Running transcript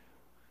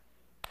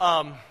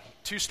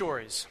Two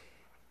stories.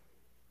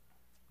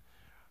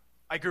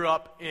 I grew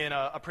up in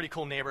a pretty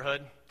cool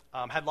neighborhood,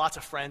 had lots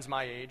of friends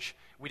my age.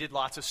 We did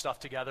lots of stuff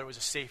together. It was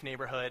a safe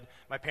neighborhood.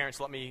 My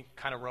parents let me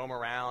kind of roam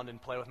around and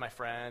play with my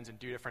friends and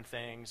do different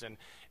things, and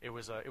it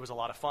was a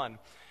lot of fun.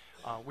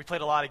 We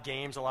played a lot of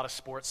games, a lot of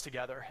sports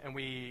together, and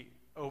we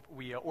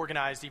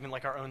organized even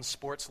like our own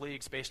sports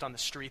leagues based on the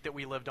street that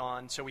we lived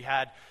on. So we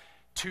had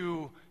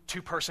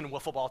two-person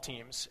wiffle ball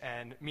teams,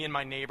 and me and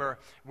my neighbor,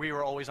 we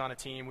were always on a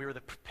team. We were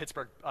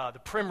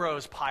the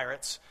Primrose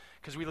Pirates,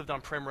 because we lived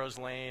on Primrose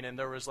Lane, and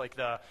there was like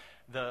the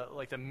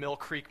Mill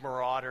Creek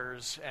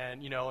Marauders,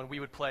 and and we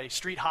would play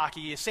street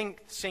hockey, same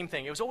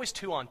thing. It was always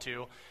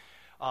 2-on-2,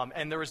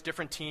 and there was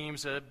different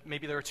teams.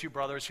 Maybe there were two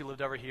brothers who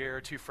lived over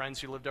here, two friends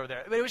who lived over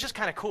there. But it was just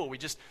kind of cool. We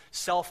just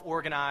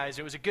self-organized.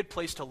 It was a good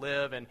place to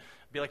live, and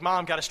be like,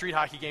 Mom, got a street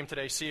hockey game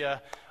today. See ya.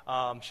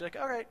 She's like,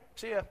 all right,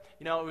 see ya.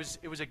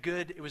 It was a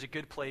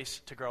good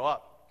place to grow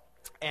up,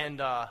 and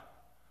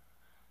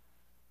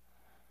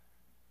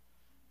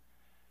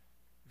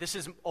this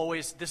is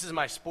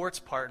my sports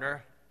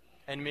partner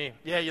and me.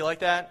 Yeah, you like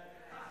that?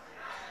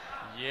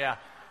 Yeah.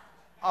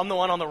 I'm the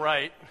one on the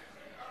right.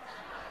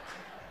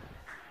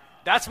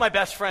 That's my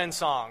best friend's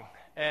song,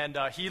 and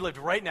he lived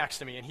right next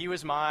to me, and he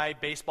was my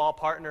baseball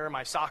partner,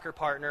 my soccer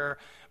partner,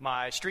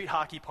 my street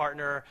hockey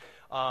partner.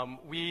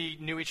 We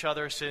knew each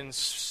other since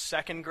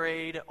second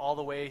grade all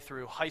the way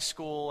through high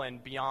school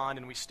and beyond,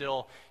 and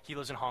he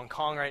lives in Hong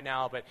Kong right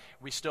now, but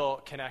we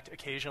still connect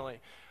occasionally.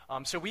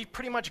 So we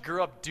pretty much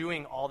grew up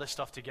doing all this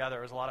stuff together.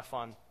 It was a lot of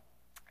fun,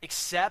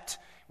 except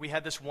we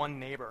had this one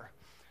neighbor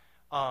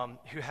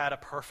who had a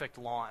perfect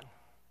lawn,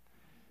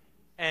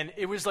 and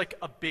it was like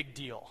a big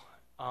deal.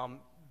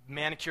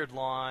 Manicured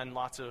lawn,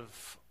 lots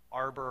of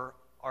arbor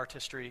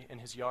artistry in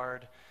his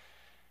yard,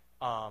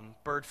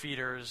 bird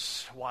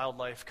feeders,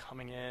 wildlife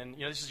coming in.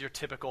 This is your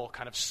typical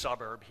kind of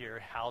suburb here,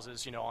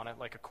 houses, on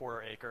like a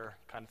quarter acre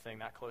kind of thing,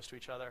 that close to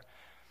each other.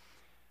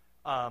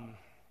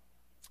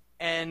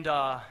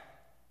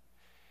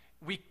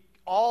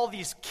 All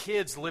these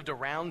kids lived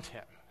around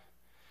him.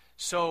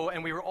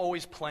 And we were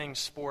always playing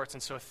sports,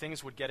 and so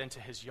things would get into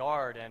his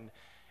yard,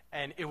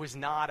 and it was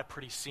not a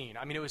pretty scene.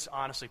 I mean, it was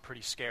honestly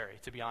pretty scary,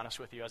 to be honest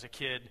with you. As a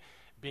kid,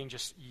 being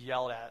just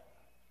yelled at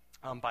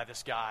by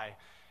this guy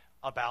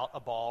about a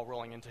ball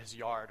rolling into his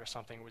yard or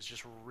something was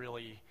just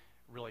really,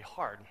 really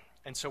hard.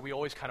 And so we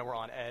always kind of were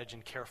on edge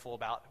and careful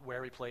about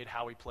where we played,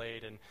 how we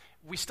played, and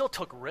we still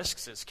took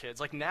risks as kids.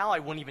 Like now I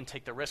wouldn't even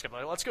take the risk of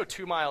like, let's go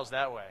 2 miles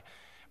that way.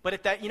 But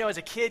at that, as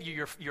a kid,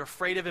 you're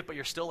afraid of it, but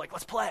you're still like,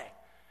 let's play.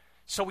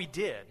 So we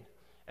did.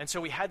 And so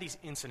we had these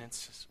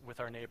incidents with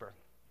our neighbor.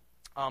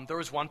 There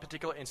was one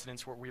particular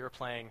incident where we were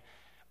playing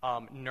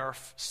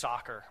Nerf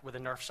soccer with a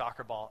Nerf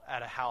soccer ball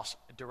at a house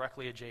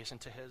directly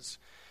adjacent to his.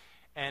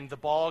 And the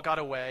ball got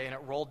away, and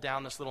it rolled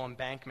down this little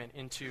embankment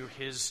into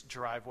his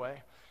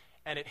driveway,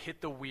 and it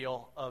hit the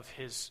wheel of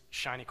his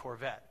shiny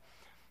Corvette,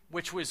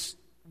 which was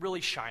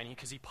really shiny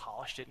because he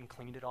polished it and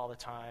cleaned it all the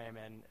time,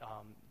 and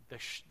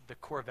the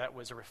Corvette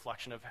was a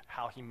reflection of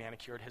how he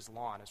manicured his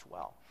lawn as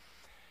well.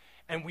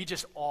 And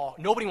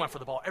nobody went for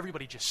the ball.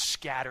 Everybody just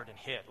scattered and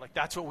hit. Like,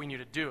 that's what we knew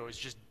to do, is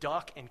just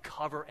duck and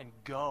cover and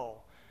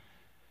go.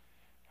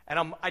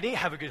 And I didn't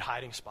have a good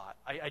hiding spot.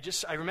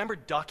 I remember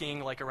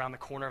ducking, like, around the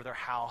corner of their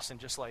house and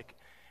just, like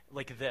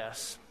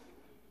this.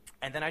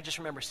 And then I just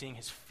remember seeing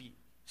his feet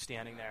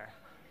standing there.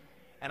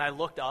 And I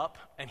looked up,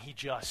 and he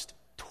just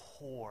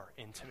tore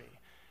into me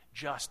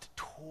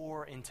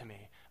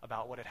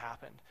about what had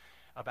happened,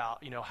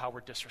 about, how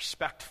we're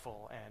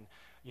disrespectful, and,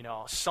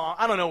 Song,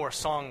 I don't know where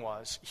Song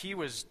was. He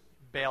was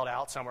bailed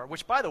out somewhere,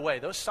 which, by the way,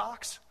 those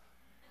socks,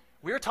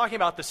 we were talking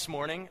about this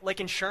morning, like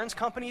insurance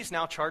companies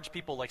now charge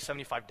people like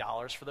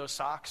 $75 for those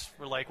socks,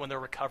 for like when they're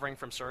recovering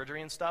from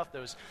surgery and stuff,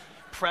 those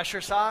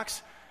pressure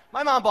socks.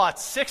 My mom bought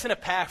 6 in a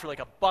pack for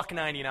like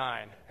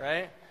 $1.99,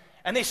 right?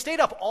 And they stayed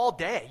up all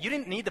day. You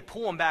didn't need to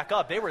pull them back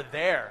up. They were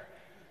there.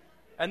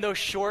 And those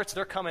shorts,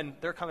 they're coming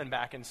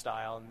back in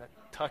style and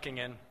tucking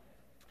in.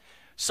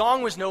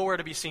 Song was nowhere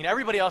to be seen.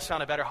 Everybody else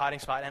found a better hiding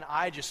spot, and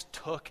I just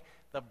took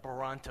the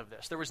brunt of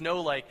this. There was no,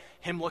 like,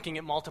 him looking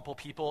at multiple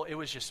people. It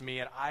was just me,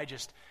 and I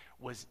just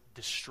was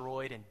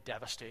destroyed and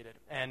devastated.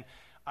 And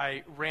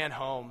I ran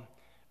home.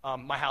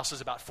 My house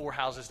is about 4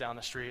 houses down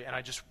the street, and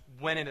I just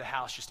went into the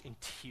house just in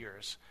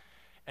tears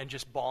and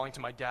just bawling to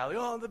my dad, like,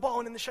 oh, the ball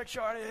went in the check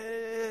yard,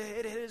 it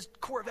hit his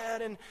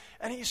Corvette, and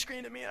he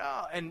screamed at me.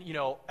 Oh. And,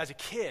 as a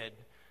kid,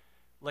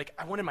 like,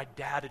 I wanted my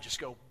dad to just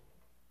go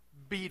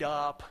beat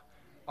up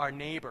our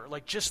neighbor,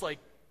 like, just like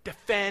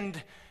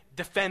defend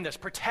this,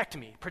 protect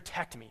me,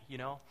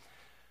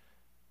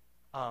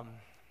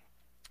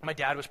 My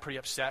dad was pretty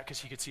upset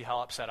because he could see how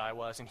upset I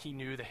was, and he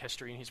knew the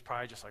history, and he's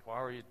probably just like, why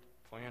were you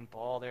playing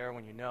ball there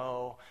when you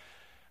know?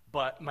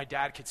 But my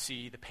dad could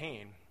see the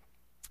pain,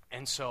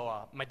 and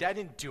so my dad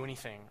didn't do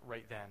anything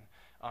right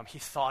then. He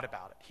thought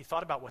about it. He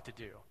thought about what to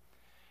do.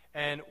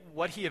 And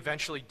what he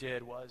eventually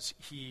did was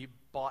he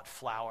bought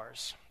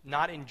flowers,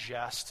 not in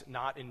jest,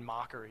 not in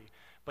mockery,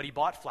 but he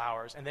bought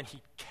flowers, and then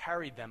he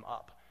carried them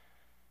up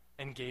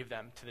and gave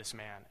them to this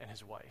man and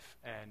his wife.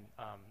 And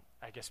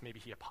I guess maybe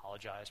he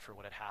apologized for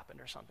what had happened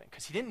or something,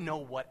 because he didn't know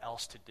what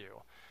else to do.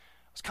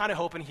 I was kind of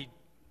hoping he'd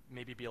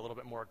maybe be a little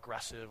bit more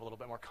aggressive, a little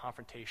bit more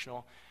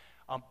confrontational.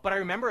 But I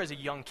remember as a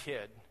young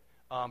kid,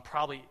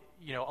 probably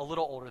a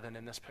little older than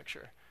in this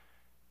picture,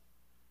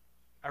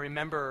 I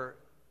remember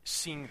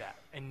seeing that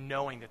and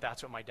knowing that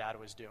that's what my dad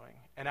was doing.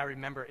 And I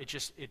remember it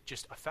just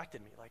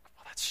affected me, like,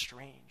 well, that's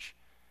strange.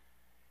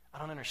 I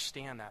don't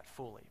understand that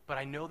fully, but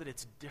I know that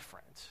it's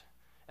different,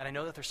 and I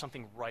know that there's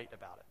something right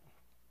about it.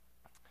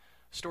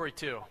 Story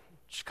 2.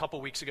 Just a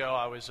couple weeks ago,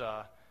 I was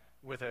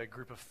with a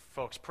group of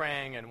folks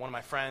praying, and one of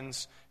my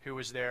friends who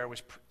was there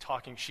was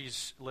talking. She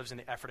lives in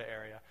the Ephrata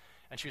area,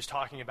 and she was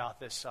talking about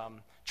this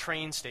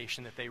train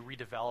station that they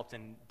redeveloped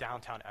in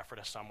downtown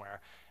Ephrata somewhere,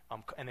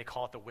 and they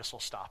call it the Whistle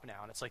Stop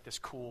now. And it's like this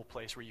cool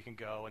place where you can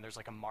go, and there's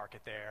like a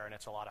market there, and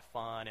it's a lot of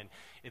fun. And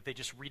they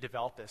just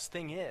redeveloped this.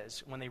 Thing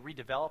is, when they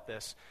redeveloped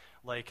this,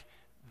 like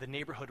the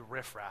neighborhood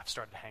riffraff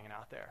started hanging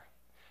out there.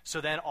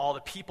 So then all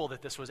the people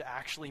that this was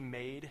actually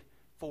made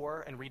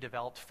for and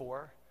redeveloped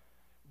for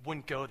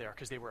wouldn't go there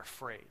because they were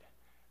afraid.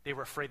 They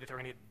were afraid that they were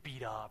going to get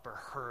beat up or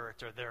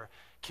hurt, or their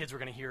kids were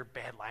going to hear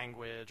bad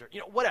language, or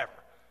whatever.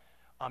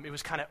 It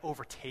was kind of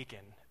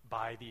overtaken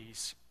by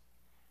these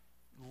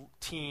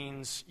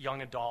teens,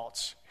 young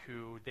adults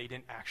who they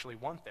didn't actually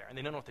want there, and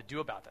they didn't know what to do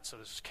about that. So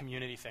this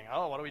community thing,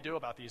 what do we do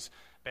about these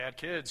bad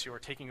kids who are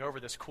taking over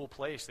this cool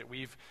place that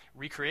we've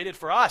recreated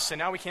for us, and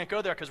now we can't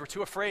go there because we're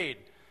too afraid.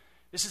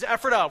 This is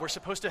Ephrata. We're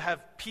supposed to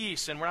have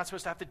peace, and we're not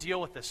supposed to have to deal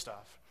with this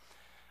stuff.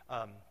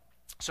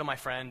 So my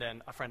friend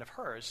and a friend of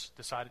hers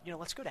decided,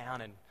 let's go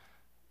down and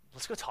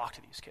let's go talk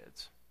to these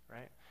kids,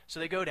 right? So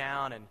they go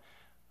down, and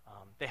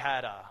they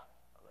had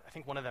I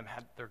think one of them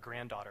had their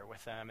granddaughter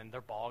with them, and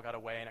their ball got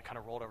away, and it kind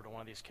of rolled over to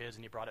one of these kids,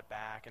 and he brought it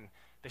back, and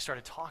they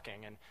started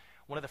talking. And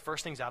one of the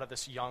first things out of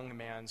this young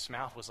man's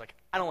mouth was like,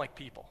 I don't like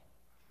people.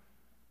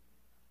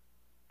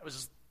 That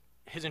was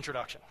his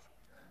introduction.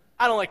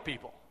 I don't like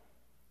people.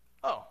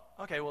 Oh,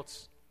 okay, well,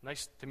 it's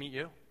nice to meet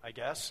you, I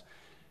guess.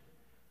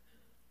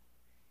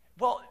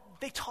 Well,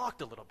 they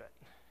talked a little bit.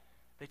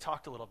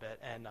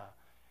 And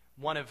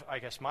one of, I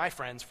guess, my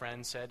friend's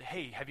friends said,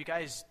 hey, have you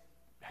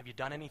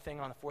done anything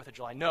on the 4th of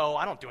July? No,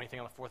 I don't do anything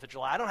on the 4th of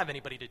July. I don't have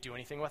anybody to do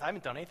anything with. I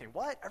haven't done anything.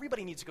 What?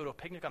 Everybody needs to go to a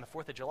picnic on the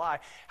 4th of July.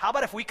 How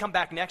about if we come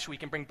back next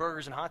week and bring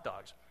burgers and hot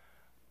dogs?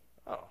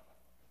 Oh,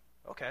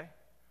 okay.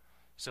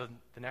 So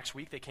the next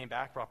week they came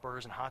back, brought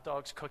burgers and hot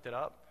dogs, cooked it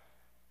up,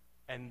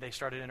 and they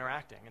started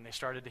interacting, and they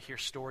started to hear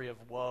story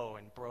of woe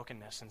and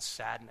brokenness and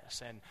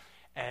sadness.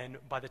 And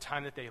by the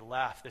time that they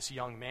left, this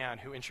young man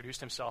who introduced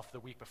himself the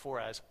week before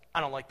as,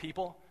 I don't like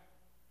people,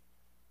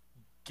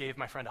 gave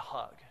my friend a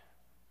hug.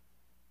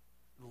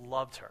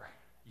 Loved her.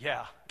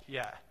 Yeah.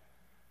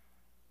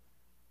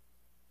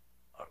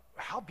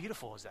 How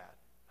beautiful is that?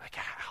 Like,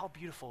 how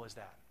beautiful is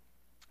that?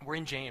 We're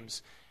in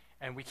James,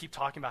 and we keep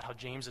talking about how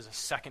James is a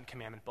second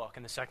commandment book,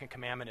 and the second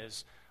commandment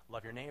is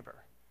love your neighbor.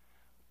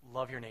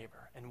 Love your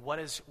neighbor. And what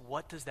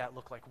does that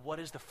look like? What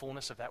is the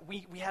fullness of that?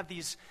 We have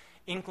these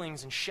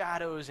inklings and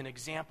shadows and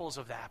examples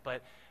of that,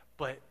 but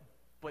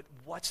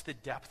what's the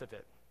depth of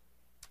it?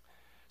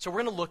 So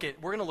we're going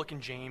to look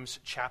in James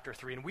chapter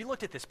 3, and we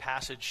looked at this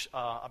passage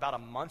about a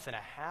month and a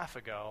half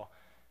ago,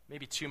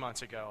 maybe 2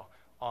 months ago,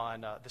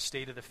 on the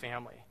state of the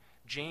family.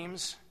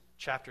 James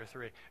chapter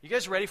 3. You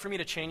guys ready for me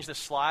to change this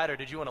slide, or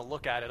did you want to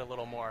look at it a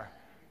little more?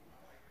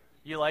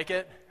 You like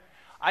it?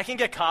 I can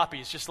get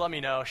copies. Just let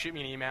me know. Shoot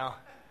me an email.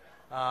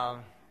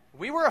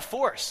 We were a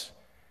force.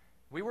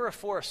 We were a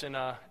force in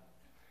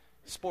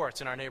sports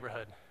in our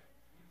neighborhood.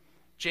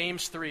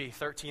 James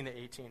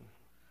 3:13-18.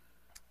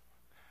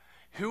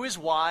 Who is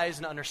wise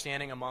and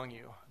understanding among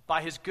you?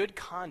 By his good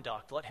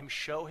conduct, let him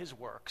show his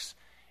works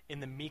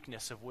in the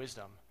meekness of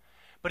wisdom.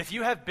 But if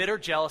you have bitter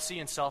jealousy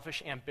and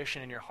selfish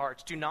ambition in your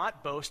hearts, do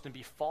not boast and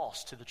be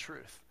false to the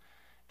truth.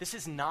 This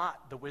is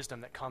not the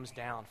wisdom that comes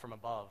down from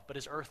above, but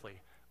is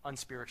earthly,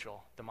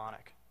 unspiritual,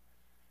 demonic.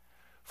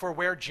 For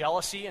where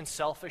jealousy and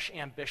selfish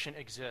ambition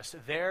exist,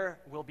 there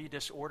will be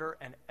disorder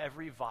and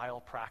every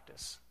vile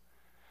practice.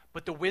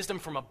 But the wisdom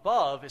from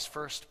above is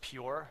first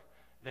pure,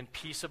 then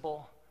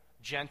peaceable,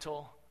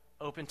 gentle,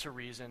 open to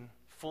reason,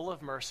 full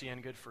of mercy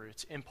and good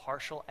fruits,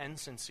 impartial and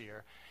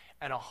sincere,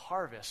 and a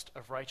harvest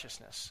of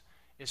righteousness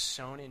is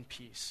sown in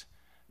peace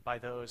by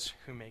those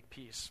who make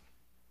peace.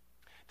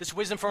 This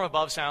wisdom from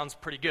above sounds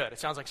pretty good. It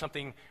sounds like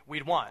something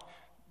we'd want.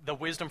 The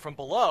wisdom from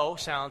below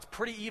sounds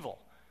pretty evil.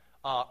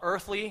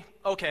 Earthly,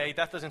 okay,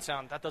 that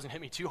doesn't hit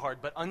me too hard,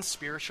 but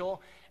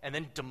unspiritual and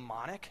then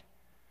demonic.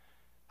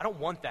 I don't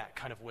want that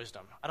kind of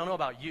wisdom. I don't know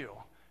about you.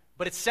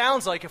 But it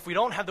sounds like if we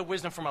don't have the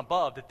wisdom from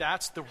above,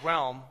 that's the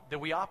realm that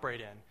we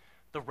operate in,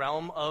 the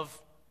realm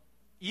of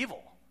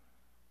evil,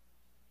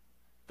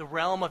 the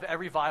realm of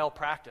every vile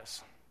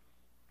practice.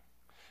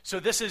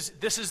 So this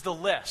is the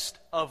list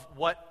of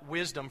what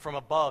wisdom from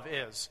above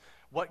is,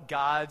 what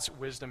God's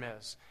wisdom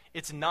is.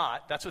 It's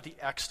not, that's what the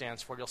X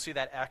stands for. You'll see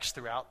that X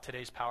throughout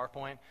today's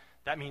PowerPoint.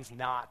 That means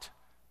not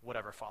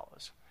whatever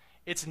follows.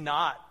 It's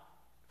not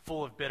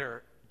full of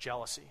bitter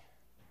jealousy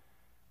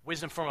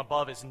Wisdom from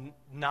above is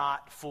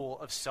not full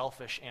of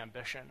selfish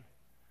ambition.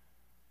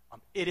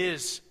 It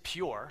is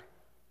pure,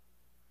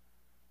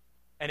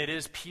 and it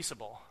is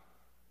peaceable.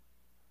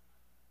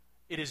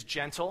 It is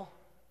gentle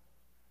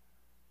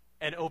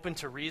and open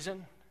to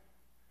reason.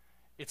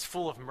 It's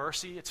full of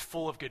mercy. It's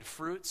full of good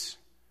fruits.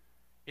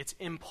 It's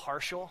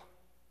impartial.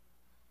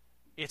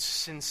 It's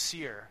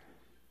sincere.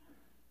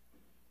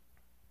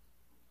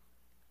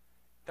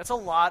 That's a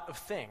lot of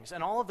things,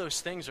 and all of those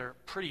things are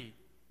pretty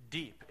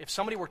deep. If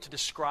somebody were to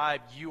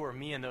describe you or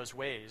me in those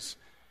ways,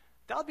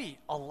 that would be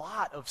a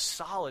lot of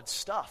solid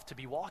stuff to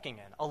be walking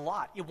in. A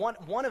lot.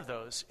 One of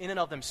those, in and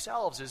of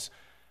themselves, is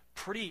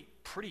pretty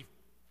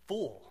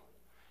full.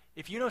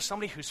 If you know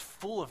somebody who's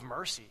full of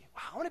mercy,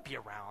 I want to be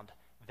around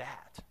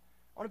that.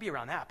 I want to be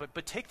around that.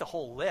 But take the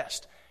whole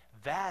list.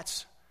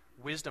 That's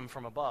wisdom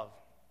from above.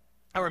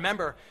 Now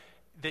remember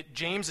that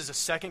James is a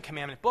second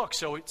commandment book,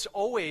 so it's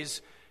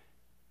always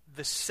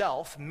the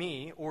self,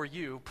 me or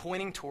you,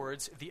 pointing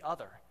towards the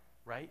other,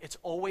 right? It's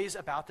always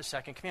about the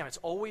second commandment.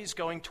 It's always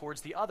going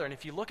towards the other. And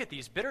if you look at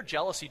these, bitter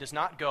jealousy does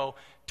not go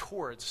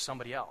towards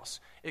somebody else.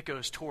 It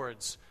goes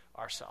towards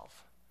ourselves,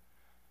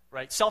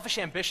 right? Selfish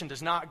ambition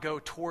does not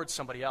go towards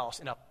somebody else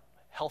in a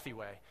healthy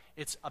way.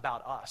 It's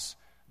about us.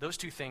 Those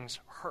two things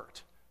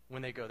hurt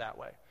when they go that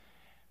way.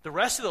 The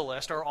rest of the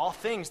list are all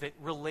things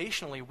that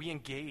relationally we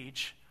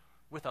engage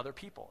with other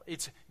people.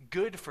 It's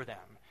good for them.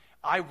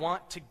 I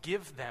want to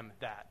give them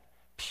that.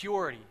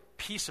 Purity,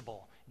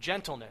 peaceable,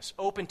 gentleness,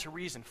 open to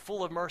reason,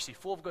 full of mercy,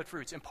 full of good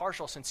fruits,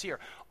 impartial, sincere.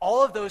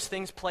 All of those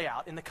things play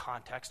out in the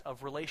context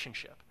of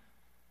relationship.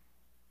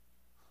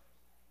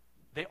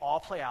 They all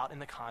play out in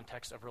the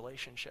context of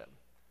relationship.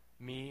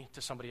 Me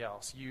to somebody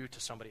else, you to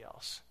somebody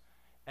else.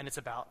 And it's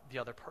about the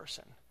other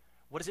person.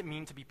 What does it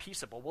mean to be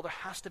peaceable? Well, there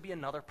has to be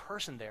another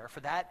person there for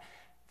that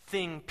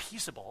thing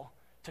peaceable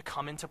to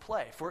come into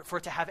play, for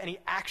it to have any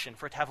action,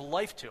 for it to have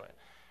life to it.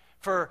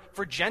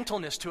 For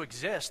gentleness to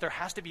exist, there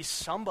has to be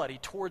somebody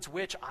towards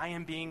which I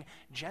am being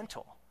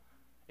gentle.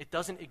 It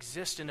doesn't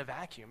exist in a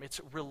vacuum.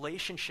 It's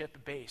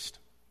relationship-based.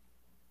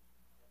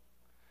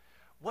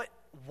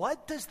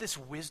 What does this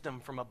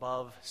wisdom from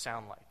above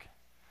sound like?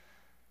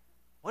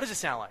 What does it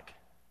sound like?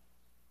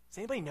 Does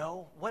anybody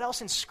know? What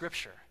else in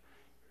Scripture?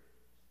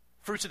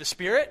 Fruits of the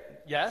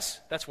Spirit?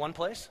 Yes, that's one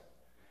place.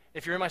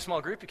 If you're in my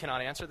small group, you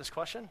cannot answer this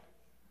question.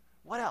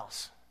 What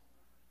else?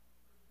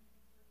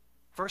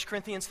 1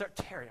 Corinthians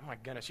 13. Terry, oh my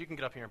goodness, you can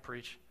get up here and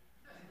preach.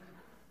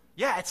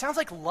 Yeah, it sounds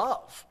like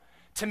love.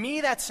 To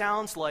me, that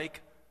sounds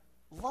like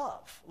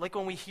love. Like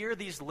when we hear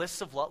these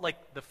lists of love,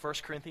 like the 1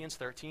 Corinthians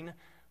 13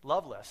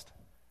 love list.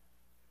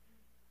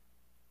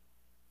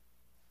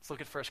 Let's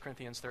look at 1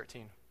 Corinthians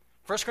 13.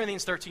 1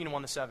 Corinthians 13,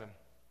 1-7.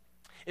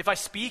 If I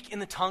speak in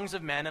the tongues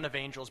of men and of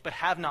angels, but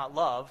have not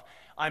love,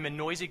 I am a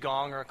noisy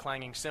gong or a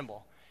clanging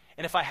cymbal.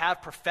 And if I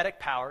have prophetic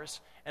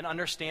powers and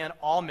understand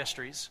all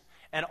mysteries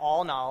and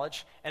all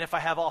knowledge, and if I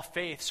have all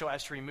faith so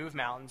as to remove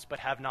mountains, but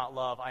have not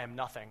love, I am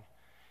nothing.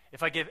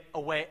 If I give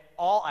away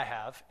all I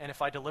have, and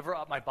if I deliver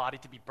up my body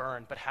to be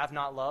burned, but have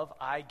not love,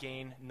 I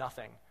gain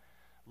nothing.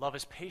 Love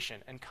is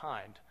patient and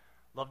kind.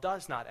 Love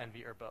does not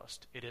envy or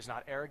boast. It is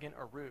not arrogant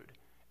or rude.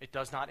 It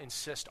does not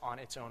insist on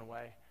its own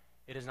way.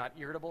 It is not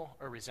irritable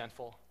or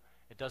resentful.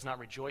 It does not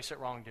rejoice at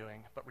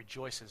wrongdoing, but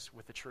rejoices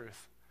with the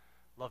truth.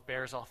 Love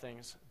bears all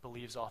things,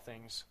 believes all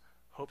things,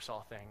 hopes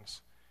all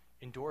things,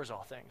 endures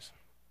all things.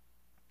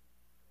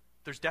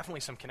 There's definitely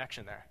some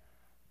connection there.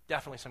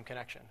 Definitely some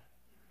connection.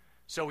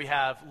 So we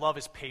have love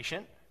is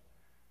patient.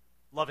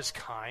 Love is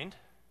kind.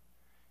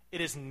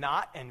 It is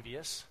not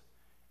envious.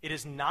 It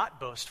is not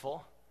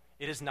boastful.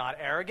 It is not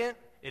arrogant.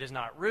 It is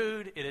not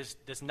rude. It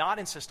does not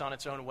insist on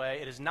its own way.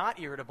 It is not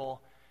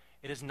irritable.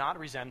 It is not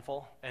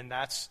resentful, and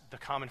that's the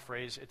common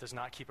phrase, it does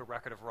not keep a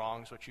record of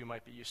wrongs, which you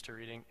might be used to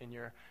reading in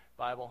your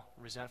Bible,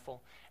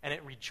 resentful. And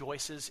it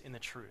rejoices in the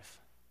truth.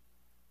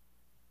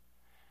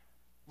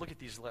 Look at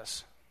these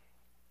lists.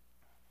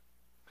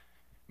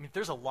 I mean,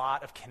 there's a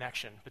lot of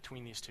connection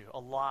between these two, a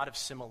lot of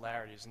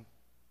similarities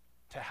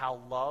to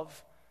how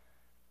love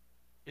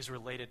is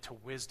related to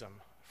wisdom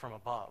from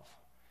above.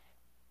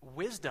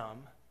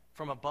 Wisdom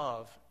from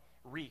above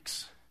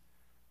reeks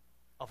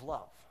of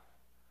love.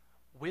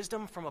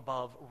 Wisdom from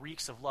above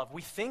reeks of love.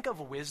 We think of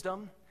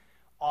wisdom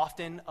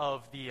often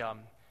of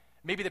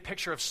maybe the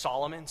picture of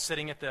Solomon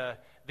sitting at the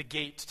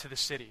gate to the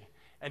city.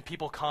 And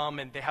people come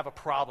and they have a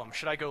problem.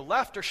 Should I go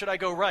left or should I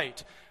go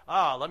right?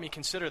 Let me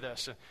consider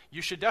this.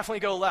 You should definitely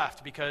go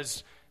left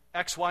because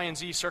X, Y, and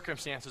Z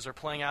circumstances are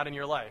playing out in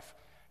your life.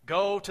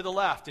 Go to the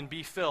left and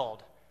be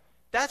filled.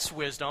 That's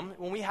wisdom.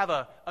 When we have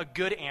a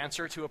good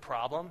answer to a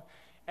problem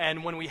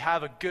and when we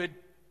have a good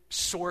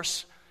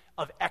source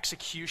of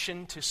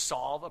execution to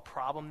solve a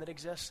problem that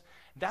exists,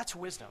 that's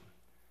wisdom.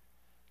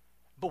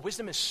 But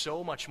wisdom is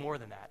so much more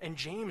than that. And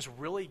James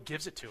really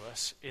gives it to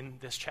us in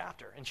this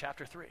chapter, in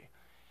chapter 3.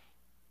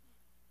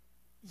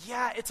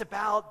 Yeah, it's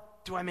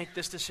about, do I make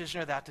this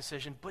decision or that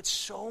decision? But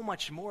so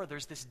much more.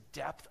 There's this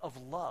depth of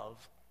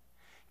love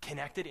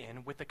connected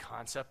in with the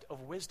concept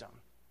of wisdom.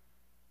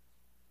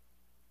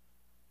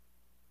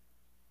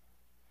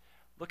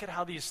 Look at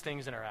how these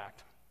things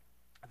interact.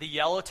 The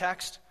yellow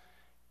text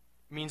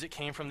means it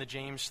came from the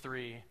James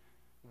 3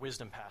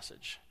 wisdom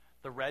passage.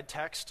 The red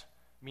text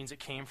means it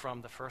came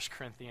from the 1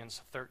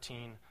 Corinthians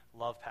 13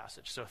 love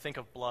passage. So think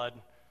of blood,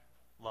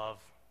 love,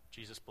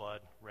 Jesus'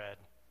 blood, red,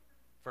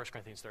 1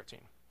 Corinthians 13.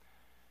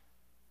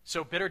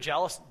 So bitter,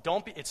 jealous,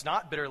 it's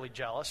not bitterly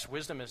jealous,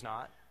 wisdom is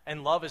not,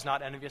 and love is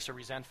not envious or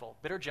resentful.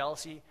 Bitter,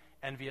 jealousy,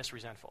 envious,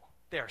 resentful.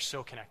 They are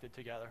so connected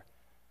together.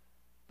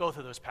 Both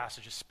of those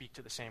passages speak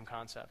to the same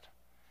concept.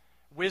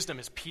 Wisdom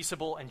is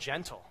peaceable and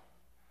gentle.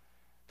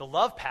 The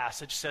love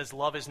passage says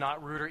love is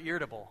not rude or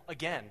irritable.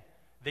 Again,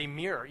 they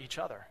mirror each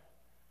other.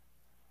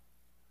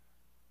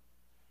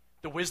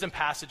 The wisdom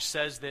passage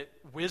says that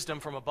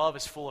wisdom from above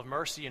is full of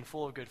mercy and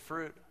full of good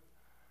fruit.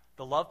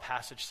 The love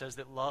passage says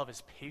that love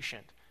is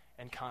patient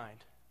and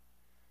kind.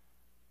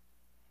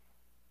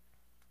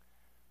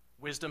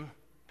 Wisdom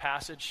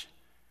passage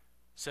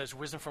says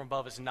wisdom from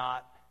above is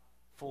not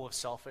full of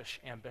selfish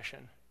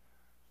ambition.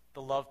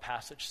 The love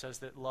passage says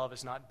that love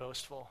is not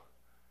boastful,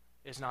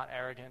 is not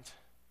arrogant,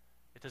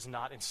 it does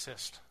not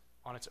insist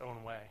on its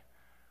own way.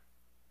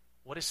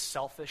 What is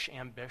selfish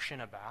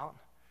ambition about?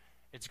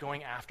 It's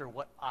going after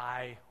what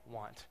I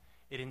want.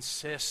 It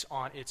insists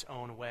on its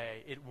own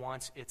way. It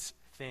wants its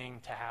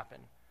thing to happen.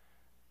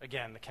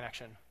 Again, the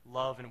connection,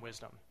 love and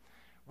wisdom.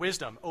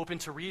 Wisdom, open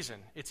to reason.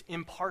 It's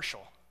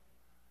impartial.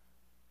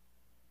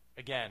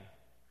 Again,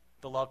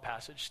 the love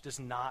passage does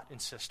not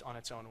insist on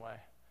its own way.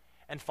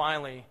 And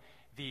finally,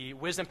 the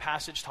wisdom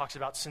passage talks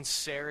about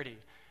sincerity,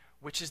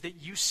 which is that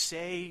you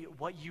say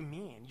what you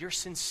mean. You're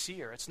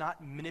sincere. It's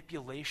not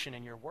manipulation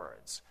in your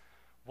words.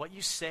 What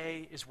you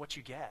say is what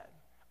you get.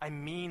 I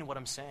mean what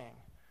I'm saying.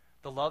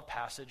 The love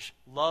passage,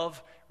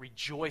 love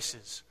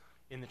rejoices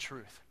in the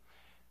truth.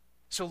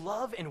 So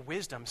love and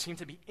wisdom seem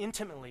to be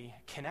intimately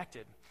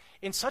connected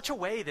in such a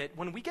way that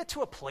when we get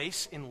to a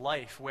place in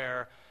life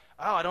where,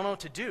 I don't know what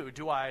to do.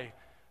 Do I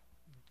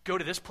go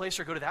to this place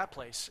or go to that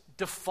place?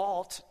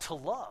 Default to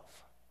love.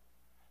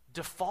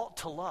 Default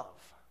to love.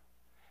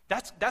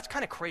 That's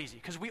kind of crazy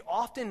because we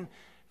often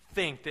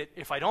think that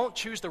if I don't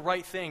choose the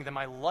right thing, then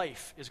my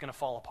life is going to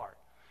fall apart.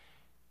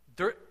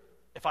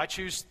 If I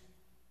choose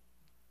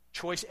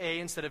choice A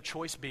instead of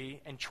choice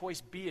B, and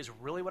choice B is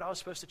really what I was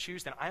supposed to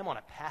choose, then I am on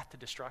a path to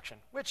destruction,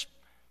 which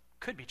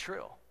could be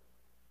true.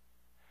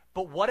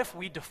 But what if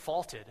we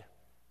defaulted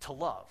to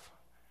love?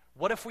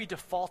 What if we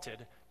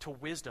defaulted to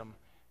wisdom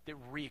that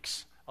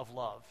reeks of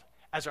love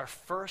as our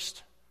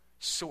first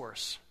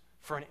source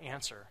for an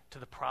answer to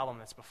the problem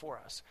that's before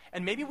us?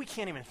 And maybe we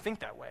can't even think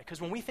that way,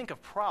 because when we think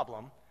of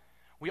problem,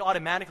 we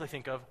automatically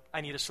think of,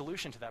 I need a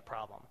solution to that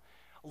problem.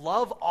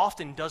 Love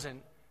often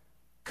doesn't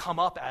come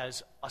up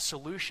as a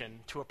solution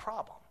to a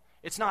problem.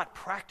 It's not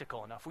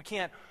practical enough. We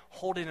can't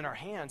hold it in our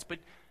hands, but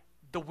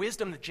the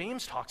wisdom that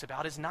James talks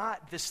about is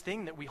not this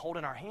thing that we hold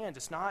in our hands.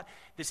 It's not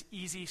this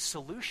easy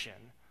solution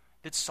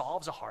that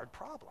solves a hard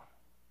problem.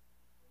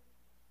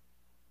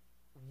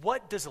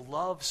 What does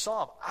love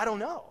solve? I don't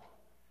know.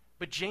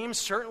 But James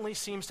certainly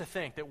seems to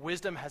think that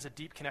wisdom has a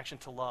deep connection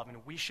to love,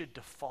 and we should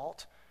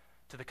default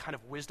to the kind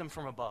of wisdom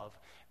from above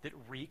that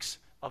reeks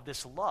of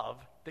this love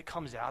that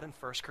comes out in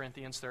 1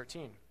 Corinthians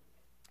 13.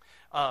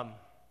 1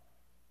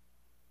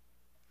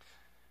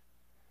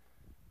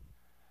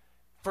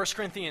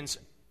 Corinthians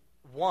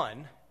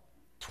 1,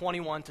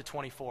 21 to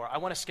 24. I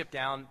want to skip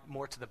down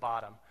more to the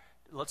bottom.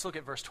 Let's look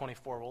at verse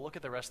 24. We'll look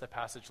at the rest of the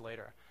passage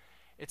later.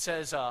 It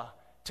says,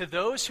 to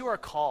those who are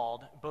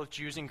called, both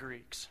Jews and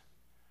Greeks,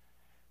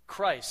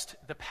 Christ,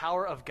 the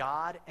power of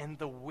God and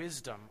the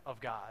wisdom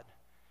of God.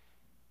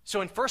 So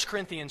in 1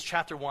 Corinthians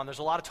chapter 1, there's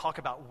a lot of talk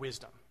about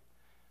wisdom,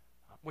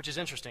 which is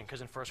interesting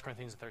because in 1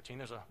 Corinthians 13,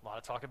 there's a lot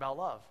of talk about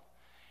love.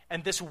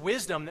 And this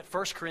wisdom that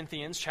 1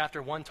 Corinthians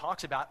chapter 1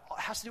 talks about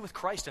has to do with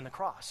Christ and the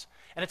cross.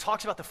 And it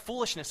talks about the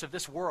foolishness of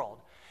this world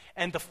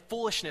and the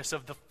foolishness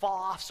of the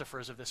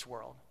philosophers of this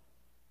world.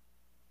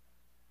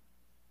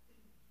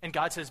 And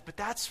God says, but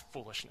that's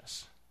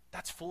foolishness.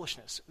 That's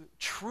foolishness.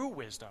 True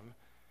wisdom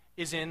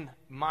is in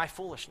my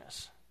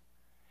foolishness.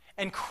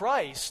 And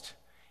Christ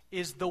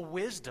is the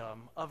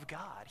wisdom of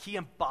God. He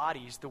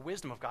embodies the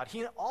wisdom of God.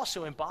 He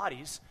also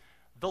embodies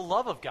the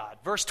love of God.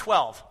 Verse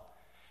 12.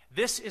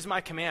 This is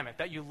my commandment,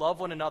 that you love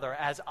one another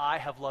as I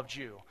have loved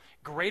you.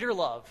 Greater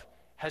love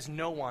has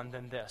no one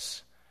than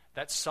this,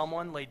 that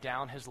someone lay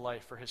down his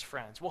life for his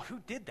friends. Well,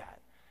 who did that?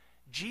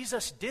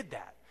 Jesus did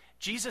that.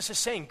 Jesus is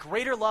saying,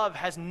 greater love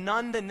has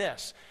none than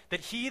this,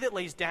 that he that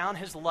lays down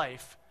his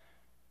life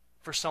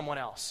for someone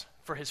else,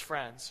 for his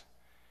friends.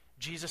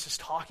 Jesus is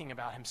talking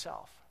about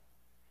himself.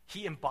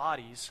 He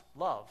embodies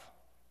love.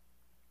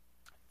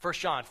 1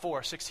 John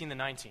 4, 16 to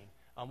 19.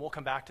 We'll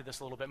come back to this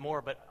a little bit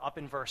more, but up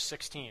in verse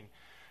 16.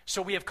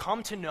 So we have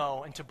come to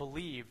know and to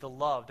believe the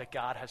love that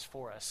God has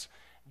for us.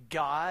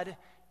 God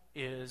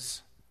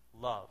is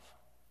love.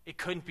 It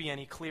couldn't be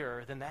any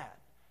clearer than that.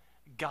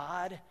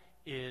 God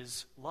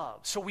is love.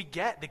 So we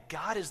get that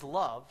God is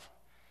love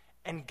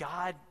and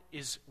God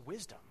is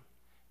wisdom.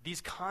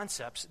 These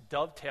concepts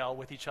dovetail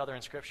with each other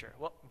in Scripture.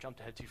 Well, jumped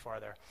ahead too far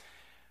there.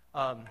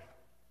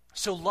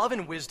 So love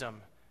and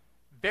wisdom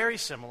Very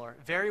similar,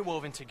 very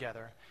woven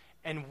together.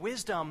 And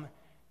wisdom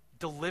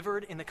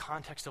delivered in the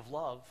context of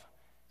love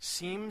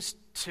seems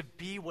to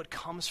be what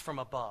comes from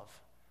above.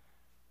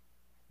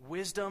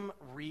 Wisdom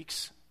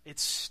reeks, it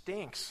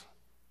stinks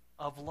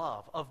of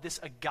love, of this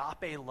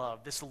agape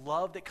love, this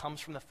love that comes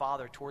from the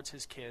Father towards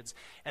his kids,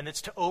 and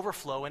that's to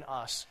overflow in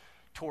us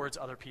towards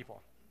other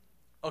people.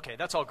 Okay,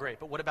 that's all great,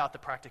 but what about the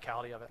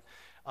practicality of it?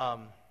 I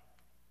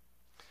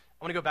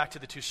want to go back to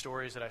the two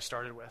stories that I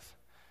started with.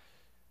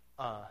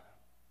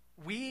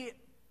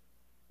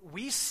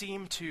 We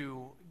seem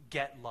to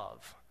get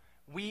love.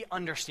 We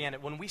understand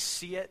it. When we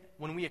see it,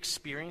 when we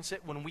experience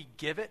it, when we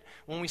give it,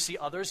 when we see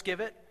others give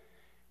it,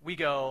 we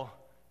go,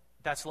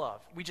 that's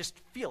love. We just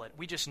feel it.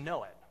 We just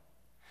know it.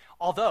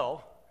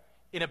 Although,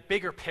 in a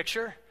bigger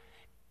picture,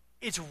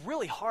 it's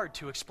really hard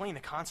to explain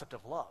the concept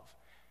of love.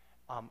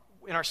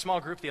 In our small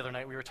group the other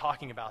night, we were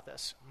talking about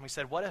this. We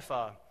said, what if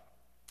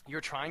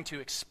you're trying to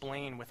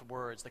explain with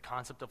words the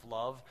concept of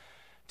love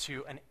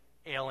to an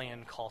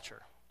alien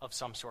culture of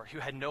some sort who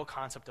had no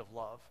concept of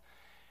love?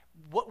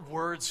 What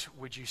words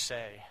would you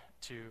say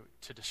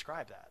to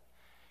describe that?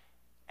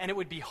 And it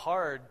would be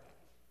hard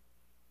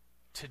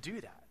to do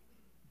that.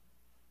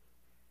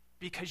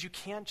 Because you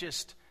can't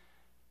just,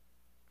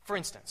 for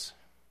instance,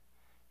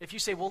 if you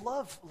say, well,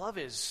 love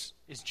is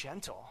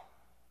gentle.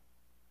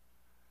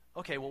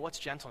 Okay, well, what's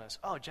gentleness?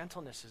 Oh,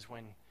 gentleness is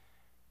when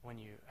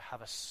you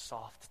have a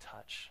soft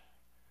touch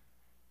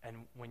and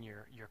when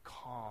you're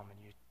calm and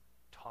you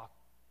talk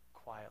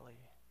quietly,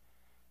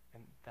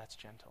 and that's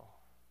gentle.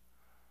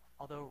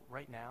 Although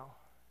right now,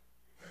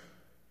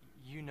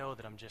 you know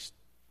that I'm just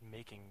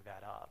making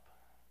that up,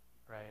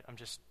 right? I'm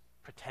just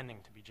pretending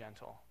to be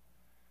gentle.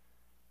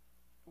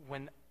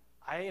 When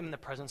I am in the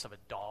presence of a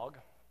dog,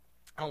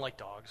 I don't like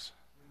dogs.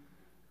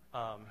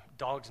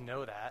 Dogs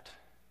know that.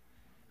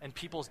 And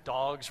people's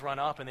dogs run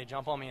up and they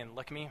jump on me and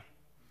lick me.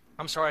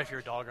 I'm sorry if you're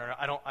a dog owner.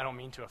 I don't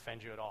mean to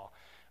offend you at all.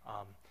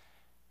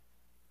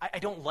 I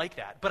don't like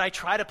that. But I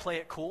try to play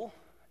it cool.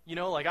 You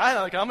know,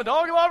 I'm a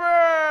dog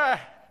lover.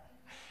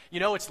 You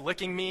know, it's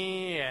licking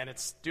me and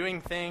it's doing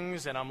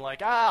things, and I'm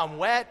like, I'm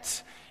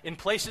wet in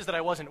places that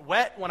I wasn't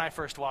wet when I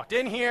first walked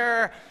in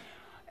here.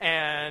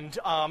 And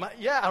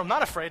I'm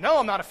not afraid. No,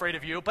 I'm not afraid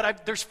of you,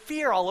 but there's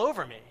fear all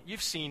over me.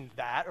 You've seen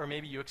that, or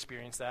maybe you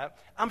experienced that.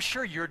 I'm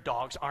sure your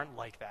dogs aren't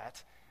like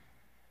that.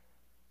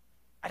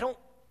 I'm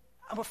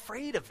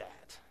afraid of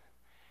that.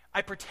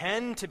 I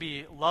pretend to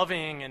be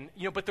loving, and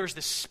but there's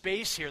this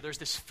space here, there's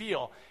this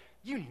feel.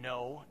 You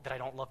know that I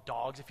don't love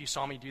dogs if you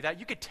saw me do that.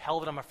 You could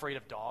tell that I'm afraid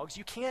of dogs.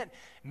 You can't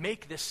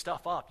make this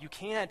stuff up. You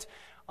can't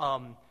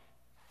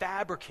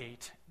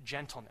fabricate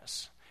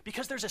gentleness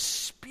because there's a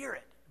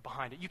spirit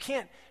behind it. You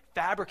can't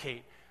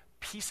fabricate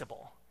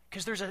peaceable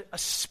because there's a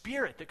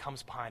spirit that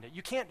comes behind it.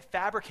 You can't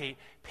fabricate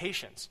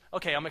patience.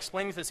 Okay, I'm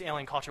explaining to this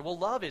alien culture. Well,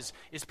 love is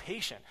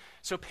patient.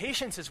 So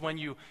patience is when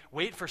you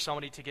wait for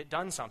somebody to get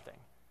done something.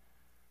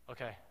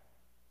 Okay.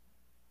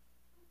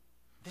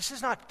 This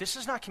is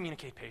not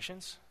communicate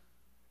patience.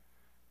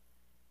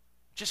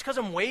 Just because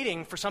I'm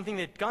waiting for something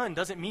to get done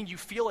doesn't mean you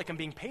feel like I'm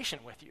being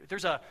patient with you.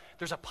 There's a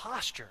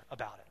posture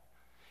about it.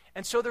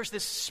 And so there's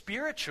this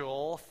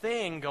spiritual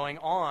thing going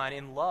on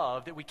in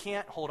love that we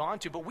can't hold on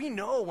to, but we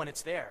know when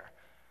it's there.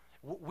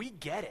 We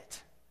get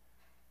it.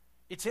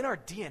 It's in our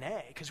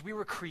DNA because we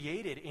were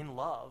created in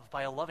love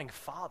by a loving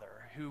Father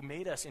who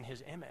made us in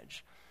his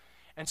image.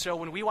 And so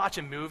when we watch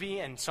a movie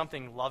and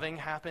something loving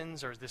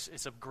happens, or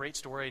it's a great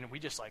story and we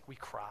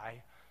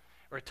cry,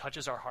 or it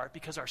touches our heart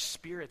because our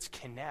spirits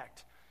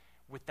connect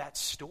with that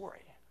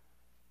story.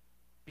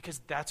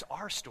 Because that's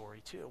our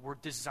story too. We're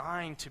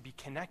designed to be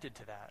connected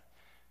to that.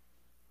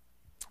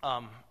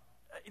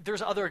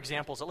 There's other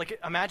examples. Like,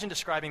 imagine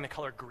describing the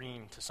color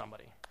green to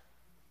somebody,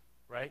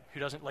 right? Who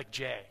doesn't, like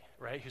Jay,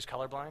 right? Who's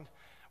colorblind.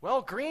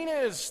 Well, green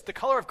is the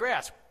color of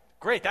grass.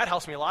 Great, that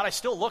helps me a lot. I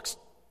still look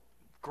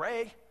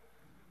gray.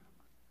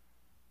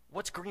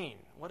 What's green?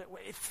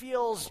 It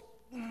feels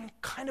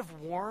kind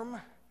of warm.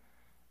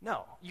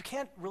 No, you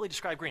can't really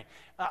describe green.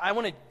 I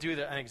want to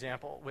do an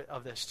example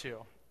of this too.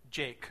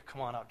 Jake,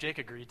 come on up. Jake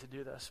agreed to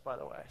do this, by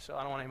the way, so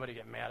I don't want anybody to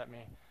get mad at me.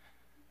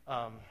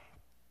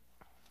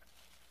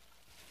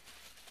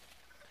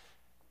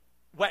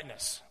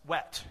 Wetness,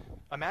 wet.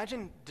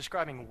 Imagine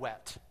describing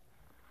wet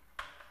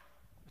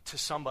to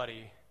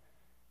somebody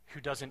who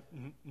doesn't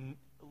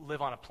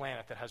live on a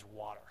planet that has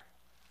water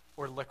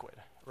or liquid,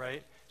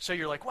 right? So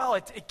you're like, well,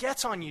 it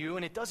gets on you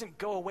and it doesn't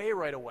go away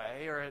right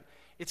away, or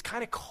it's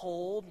kind of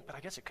cold, but I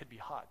guess it could be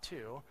hot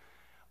too.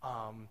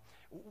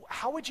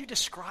 How would you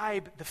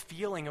describe the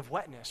feeling of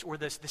wetness or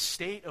the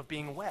state of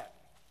being wet?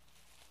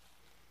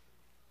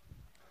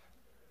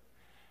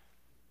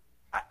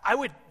 I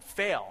would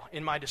fail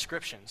in my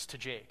descriptions to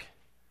Jake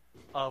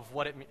of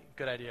what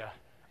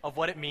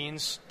it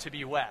means to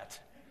be wet.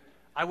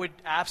 I would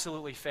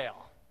absolutely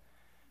fail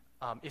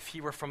if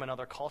he were from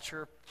another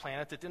culture,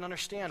 planet that didn't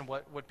understand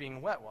what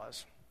being wet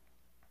was.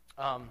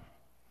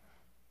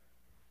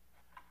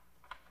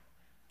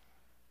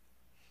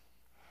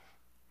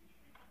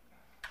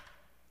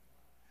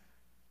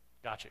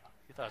 Got you.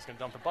 You thought I was going to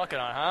dump the bucket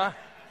on, huh?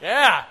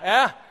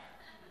 Yeah.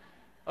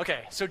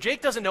 Okay, so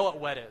Jake doesn't know what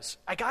wet is.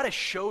 I got to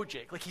show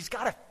Jake. Like, he's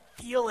got to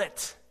feel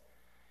it.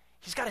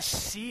 He's got to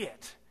see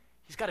it.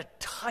 He's got to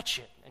touch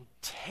it and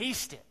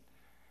taste it.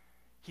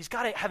 He's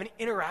got to have an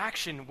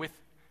interaction with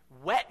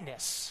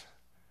wetness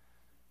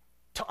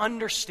to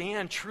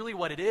understand truly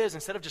what it is,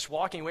 instead of just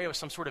walking away with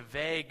some sort of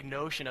vague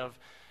notion of,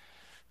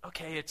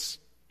 okay, it's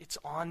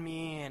on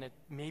me and it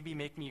maybe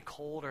make me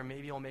cold or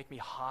maybe it'll make me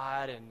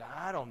hot and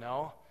I don't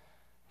know.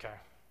 Okay.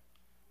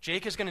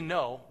 Jake is going to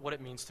know what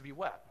it means to be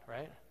wet,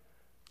 right?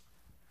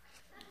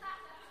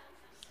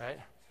 Right?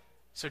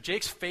 So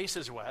Jake's face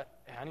is wet.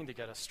 I need to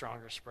get a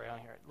stronger spray on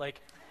here. Like,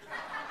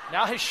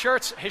 now his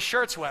shirt's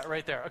wet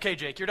right there. Okay,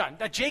 Jake, you're done.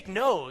 Now Jake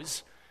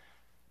knows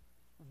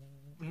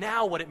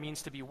now what it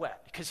means to be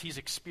wet because he's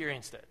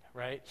experienced it,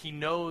 right? He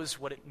knows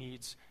what it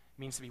means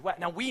to be wet.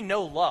 Now we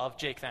know love.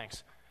 Jake,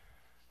 thanks.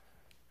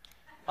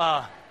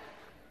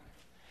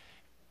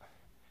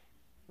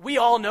 We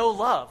all know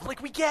love.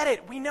 Like, we get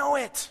it. We know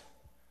it.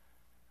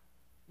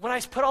 When I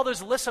put all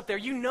those lists up there,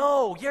 you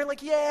know. You're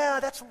like, yeah,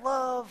 that's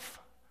love.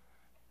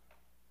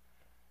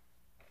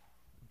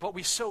 But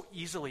we so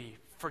easily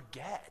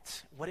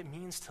forget what it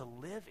means to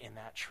live in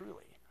that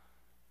truly.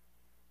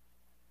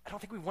 I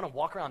don't think we want to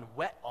walk around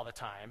wet all the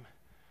time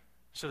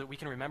so that we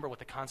can remember what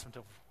the concept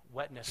of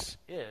wetness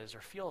is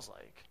or feels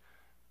like.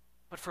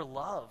 But for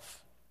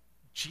love,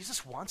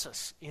 Jesus wants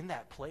us in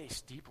that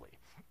place deeply.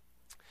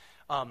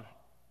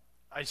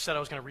 I said I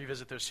was going to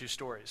revisit those two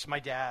stories. My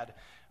dad,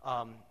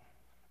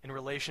 in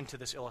relation to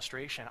this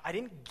illustration, I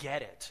didn't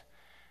get it,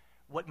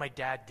 what my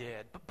dad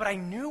did, but I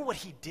knew what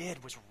he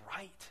did was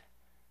right.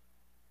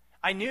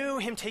 I knew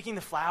him taking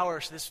the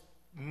flowers to this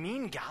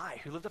mean guy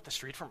who lived up the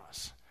street from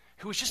us,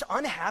 who was just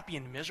unhappy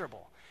and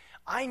miserable.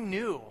 I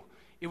knew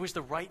it was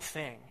the right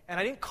thing, and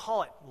I didn't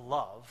call it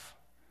love.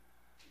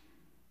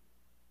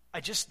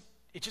 It just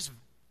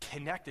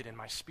connected in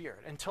my spirit.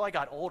 Until I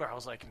got older, I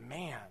was like,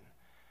 man,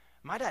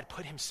 my dad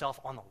put himself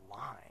on the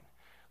line.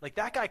 Like,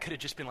 that guy could have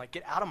just been like,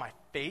 get out of my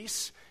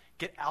face,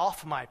 get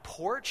off my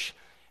porch.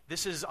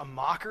 This is a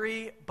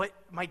mockery. But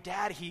my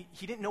dad, he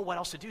didn't know what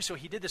else to do, so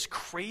he did this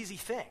crazy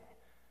thing.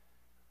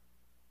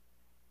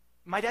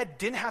 My dad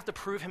didn't have to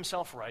prove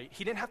himself right.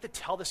 He didn't have to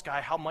tell this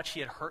guy how much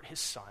he had hurt his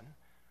son.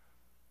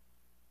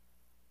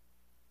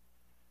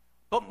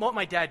 But what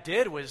my dad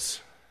did was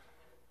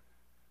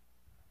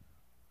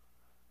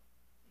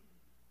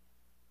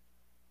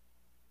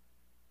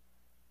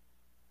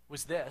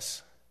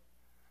this.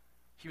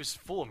 He was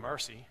full of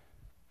mercy,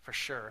 for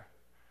sure.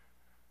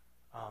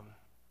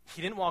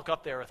 He didn't walk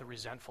up there with a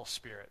resentful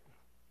spirit.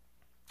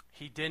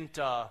 He didn't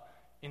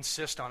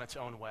insist on its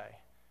own way.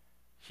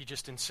 He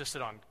just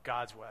insisted on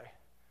God's way.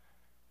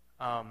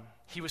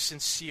 He was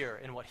sincere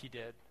in what he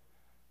did.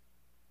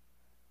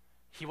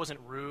 He wasn't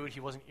rude. He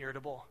wasn't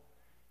irritable.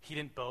 He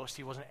didn't boast.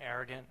 He wasn't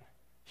arrogant.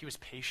 He was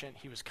patient.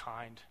 He was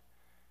kind.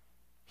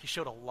 He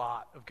showed a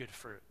lot of good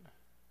fruit.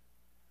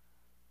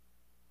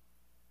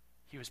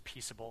 He was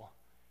peaceable.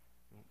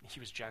 He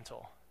was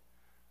gentle.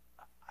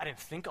 I didn't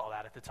think all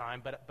that at the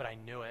time, but I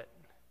knew it.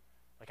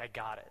 Like, I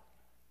got it.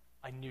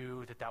 I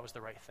knew that was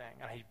the right thing,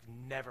 and I've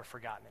never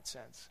forgotten it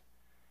since.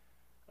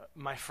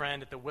 My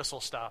friend at the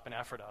Whistle Stop in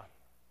Ephrata,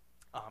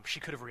 she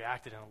could have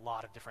reacted in a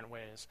lot of different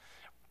ways.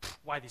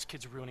 Why are these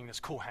kids ruining this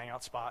cool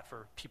hangout spot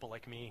for people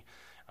like me?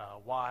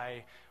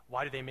 Why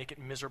do they make it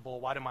miserable?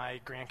 Why do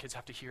my grandkids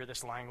have to hear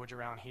this language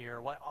around here?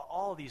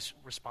 All of these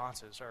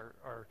responses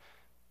are,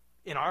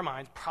 in our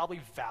minds, probably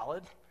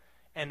valid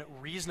and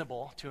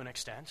reasonable to an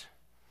extent.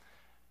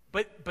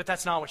 But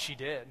that's not what she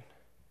did.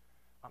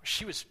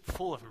 She was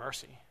full of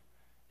mercy,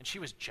 and she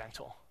was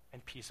gentle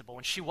and peaceable,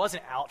 and she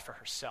wasn't out for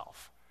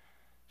herself.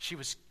 She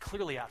was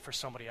clearly out for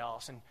somebody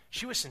else, and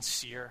she was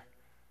sincere.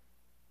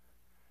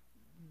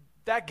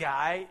 That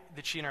guy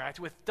that she interacted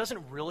with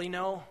doesn't really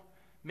know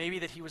maybe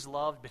that he was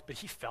loved, but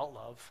he felt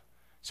love.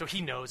 So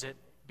he knows it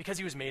because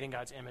he was made in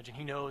God's image, and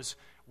he knows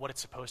what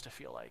it's supposed to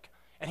feel like.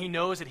 And he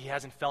knows that he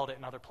hasn't felt it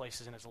in other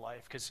places in his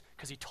life because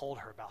he told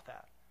her about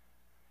that.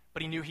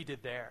 But he knew he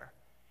did there.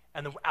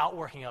 And the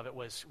outworking of it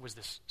was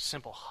this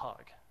simple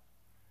hug,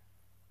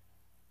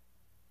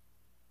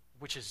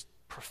 which is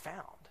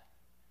profound.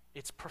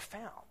 It's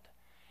profound.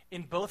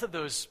 In both of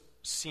those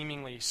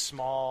seemingly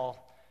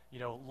small,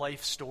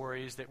 life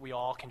stories that we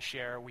all can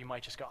share, we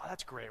might just go, oh,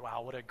 that's great.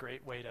 Wow, what a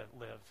great way to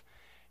live.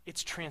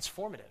 It's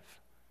transformative.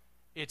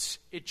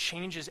 It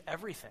changes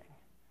everything.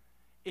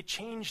 It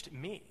changed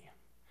me.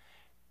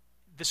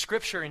 The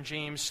scripture in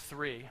James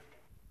 3.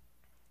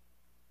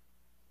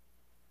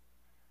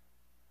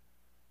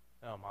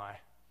 Oh, my.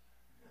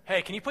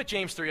 Hey, can you put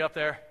James 3 up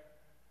there?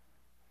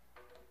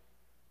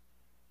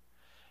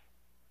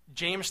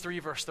 James 3,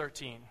 verse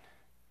 13.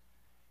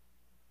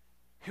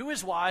 Who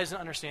is wise and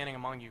understanding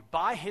among you?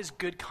 By his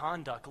good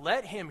conduct,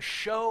 let him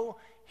show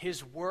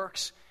his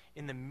works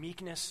in the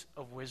meekness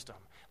of wisdom.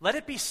 Let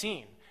it be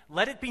seen.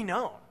 Let it be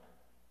known.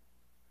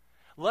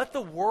 Let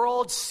the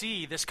world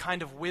see this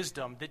kind of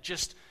wisdom that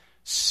just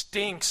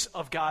stinks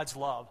of God's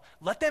love.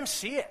 Let them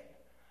see it.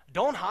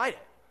 Don't hide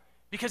it.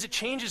 because it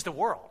changes the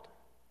world.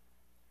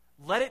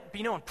 Let it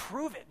be known.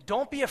 Prove it.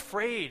 Don't be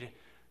afraid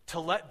to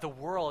let the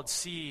world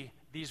see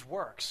these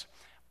works.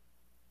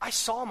 I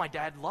saw my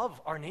dad love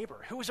our neighbor,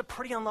 who was a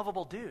pretty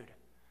unlovable dude.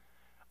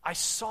 I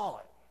saw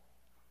it.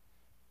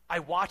 I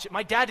watched it.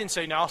 My dad didn't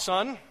say, now,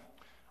 son,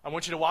 I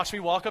want you to watch me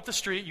walk up the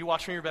street. You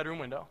watch from your bedroom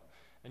window,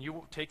 and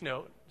you take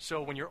note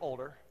so when you're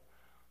older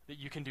that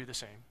you can do the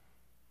same.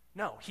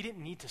 No, he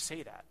didn't need to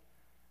say that.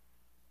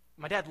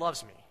 My dad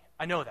loves me.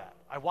 I know that.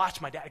 I watched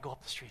my dad go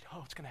up the street.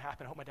 Oh, it's going to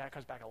happen. I hope my dad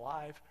comes back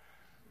alive.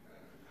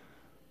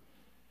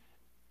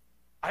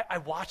 I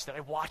watched that. I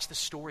watched the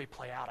story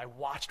play out. I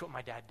watched what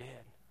my dad did.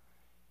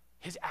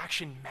 His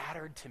action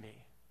mattered to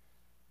me.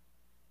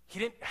 He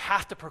didn't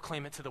have to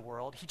proclaim it to the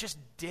world. He just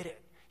did it.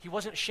 He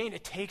wasn't ashamed.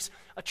 It takes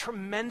a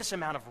tremendous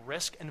amount of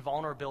risk and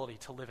vulnerability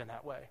to live in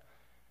that way.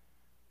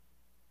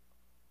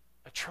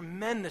 A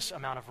tremendous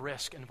amount of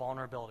risk and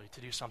vulnerability to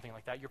do something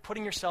like that. You're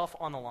putting yourself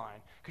on the line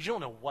because you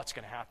don't know what's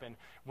going to happen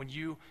when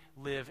you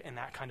live in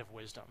that kind of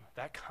wisdom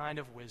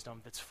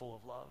that's full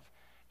of love.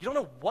 You don't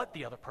know what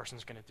the other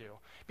person's going to do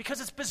because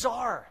it's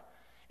bizarre.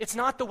 It's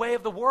not the way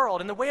of the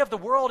world, and the way of the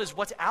world is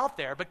what's out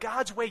there, but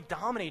God's way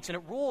dominates and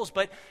it rules,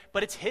 but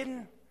it's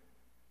hidden.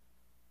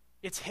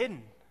 It's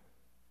hidden.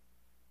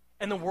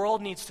 And the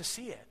world needs to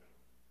see it.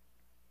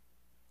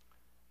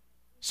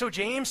 So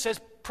James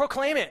says,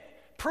 proclaim it,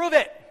 prove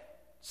it.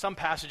 Some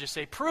passages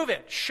say, prove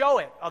it, show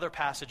it. Other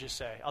passages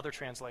say, other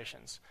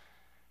translations,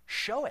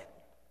 show it.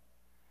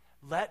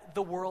 Let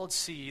the world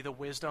see the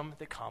wisdom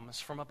that comes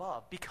from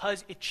above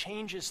because it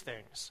changes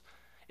things.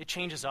 It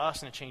changes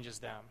us and it changes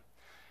them.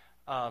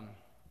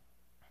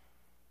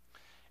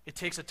 It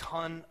takes a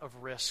ton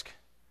of risk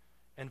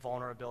and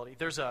vulnerability.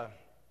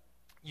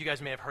 You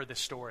guys may have heard this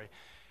story.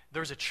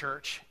 There's a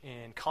church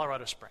in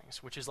Colorado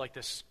Springs, which is like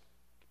this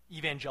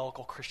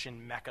evangelical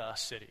Christian Mecca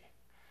city.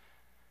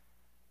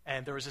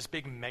 And there was this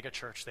big mega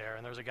church there,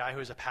 and there was a guy who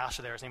was a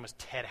pastor there. His name was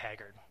Ted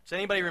Haggard. Does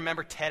anybody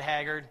remember Ted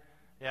Haggard?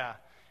 Yeah.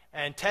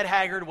 And Ted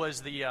Haggard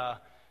was the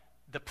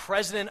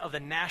president of the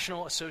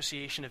National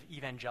Association of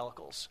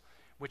Evangelicals,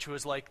 which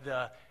was like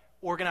the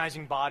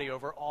organizing body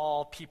over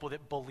all people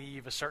that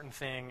believe a certain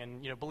thing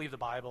and, believe the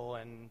Bible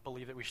and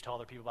believe that we should tell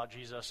other people about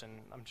Jesus, and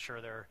I'm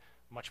sure they're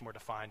much more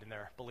defined in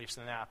their beliefs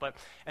than that. But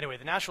anyway,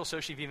 the National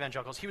Association of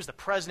Evangelicals, he was the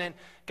president.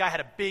 Guy had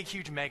a big,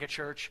 huge mega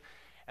church,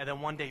 and then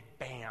one day,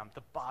 bam,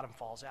 the bottom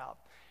falls out.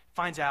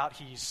 Finds out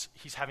he's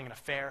having an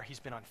affair. He's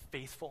been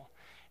unfaithful.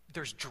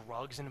 There's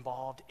drugs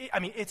involved.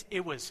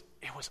 It was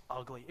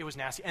ugly. It was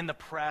nasty. And the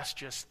press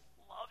just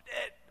loved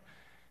it.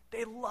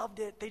 They loved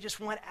it. They just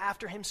went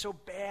after him so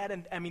bad.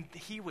 And,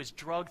 he was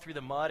dragged through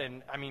the mud,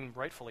 and,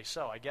 rightfully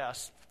so, I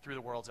guess, through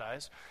the world's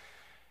eyes.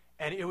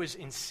 And it was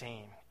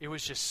insane. It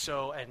was just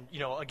so, and,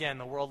 again,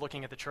 the world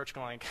looking at the church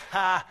going,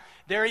 ha,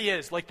 there he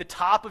is. Like the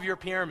top of your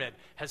pyramid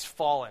has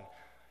fallen.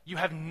 You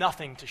have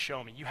nothing to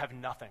show me. You have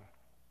nothing.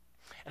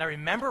 And I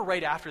remember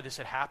right after this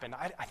had happened,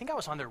 I think I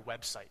was on their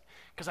website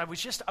because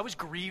I was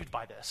grieved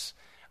by this.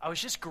 I was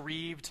just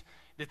grieved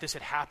that this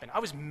had happened. I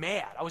was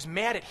mad. I was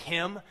mad at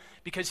him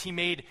because he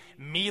made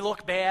me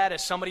look bad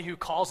as somebody who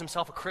calls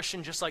himself a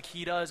Christian just like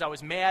he does. I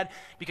was mad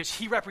because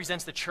he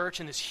represents the church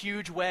in this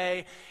huge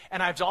way.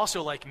 And I was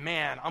also like,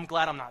 man, I'm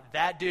glad I'm not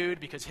that dude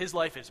because his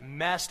life is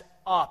messed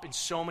up in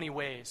so many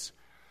ways.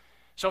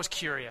 So I was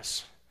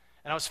curious.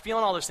 And I was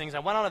feeling all those things. I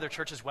went onto their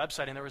church's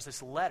website, and there was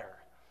this letter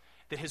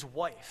that his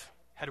wife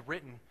had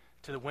written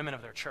to the women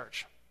of their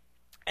church.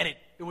 And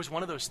it was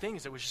one of those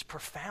things that was just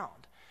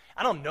profound.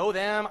 I don't know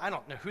them. I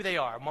don't know who they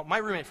are. My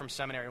roommate from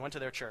seminary went to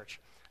their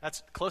church.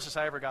 That's the closest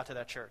I ever got to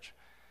that church.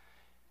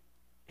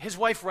 His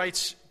wife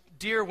writes,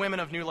 "Dear women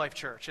of New Life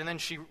Church," and then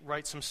she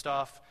writes some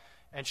stuff,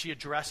 and she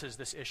addresses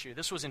this issue.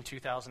 This was in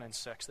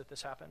 2006 that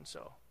this happened,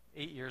 so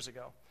 8 years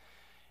ago.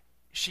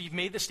 She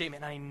made the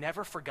statement, and I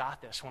never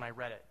forgot this when I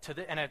read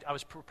it. I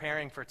was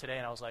preparing for today,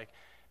 and I was like,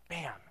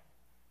 bam,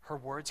 her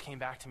words came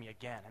back to me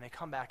again, and they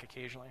come back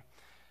occasionally.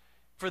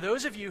 For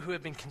those of you who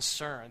have been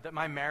concerned that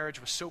my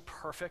marriage was so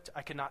perfect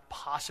I could not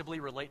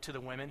possibly relate to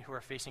the women who are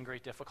facing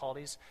great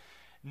difficulties,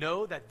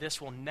 know that this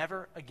will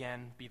never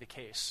again be the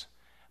case.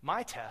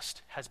 My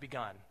test has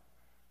begun.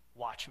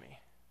 Watch me.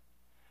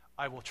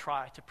 I will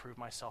try to prove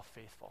myself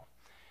faithful.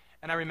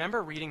 And I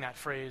remember reading that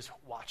phrase,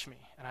 watch me,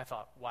 and I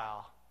thought,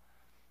 wow,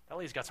 that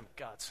lady's got some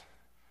guts.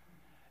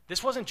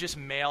 This wasn't just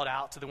mailed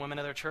out to the women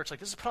of their church. Like,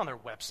 this is put on their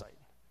website.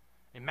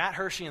 And Matt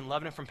Hershey in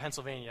Lebanon from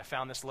Pennsylvania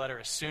found this letter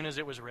as soon as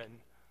it was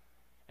written.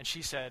 And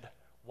she said,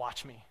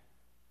 watch me.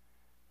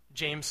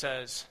 James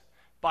says,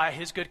 by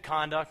his good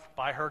conduct,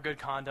 by her good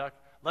conduct,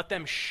 let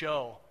them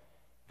show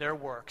their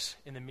works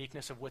in the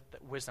meekness of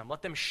wisdom.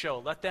 Let them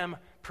show.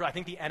 I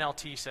think the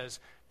NLT says,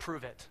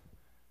 prove it.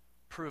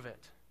 Prove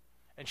it.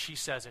 And she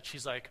says it.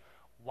 She's like,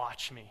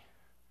 watch me.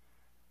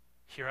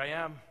 Here I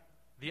am.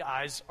 The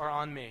eyes are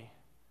on me.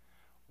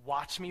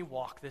 Watch me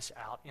walk this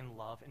out in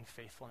love and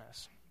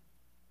faithfulness.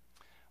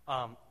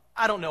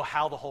 I don't know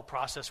how the whole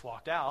process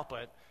walked out,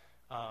 but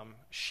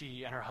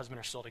she and her husband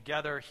are still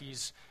together.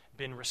 He's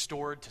been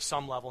restored to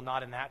some level,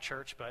 not in that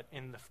church, but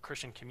in the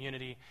Christian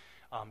community.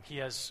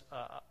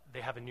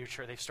 They have a new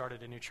church. They've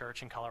started a new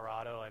church in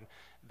Colorado, and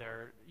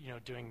they're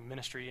doing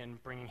ministry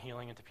and bringing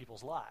healing into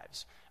people's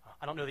lives.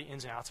 I don't know the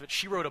ins and outs of it.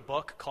 She wrote a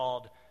book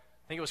called,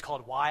 I think it was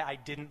called Why I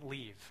Didn't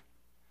Leave.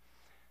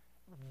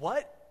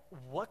 What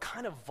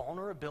kind of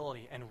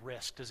vulnerability and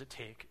risk does it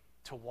take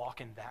to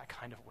walk in that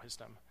kind of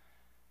wisdom?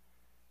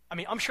 I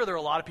mean, I'm sure there are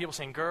a lot of people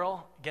saying,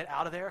 girl, get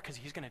out of there because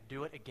he's going to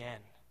do it again.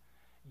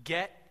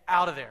 Get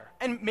out of there.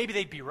 And maybe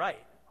they'd be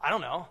right. I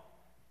don't know.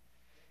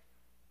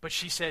 But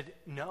she said,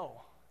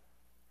 no,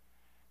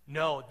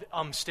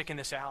 I'm sticking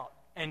this out.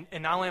 And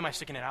not only am I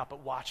sticking it out,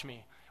 but watch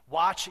me.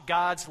 Watch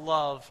God's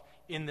love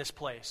in this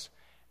place.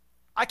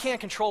 I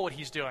can't control what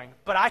he's doing,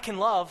 but I can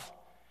love,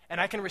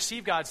 and I can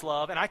receive God's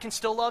love, and I can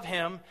still love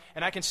him,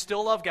 and I can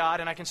still love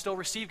God, and I can still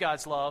receive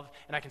God's love,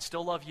 and I can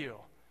still love you.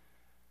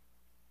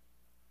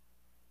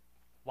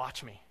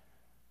 Watch me.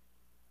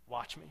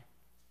 Watch me.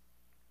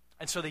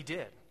 And so they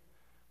did.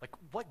 Like,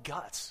 what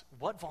guts?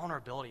 What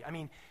vulnerability? I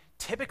mean,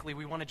 typically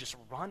we want to just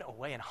run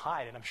away and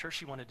hide, and I'm sure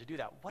she wanted to do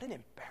that. What an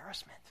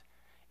embarrassment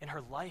in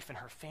her life, in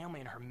her family,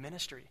 in her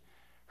ministry,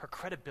 her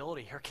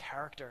credibility, her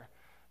character.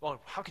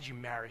 Well, how could you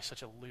marry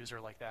such a loser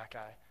like that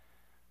guy?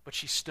 But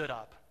she stood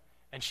up,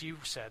 and she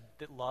said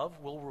that love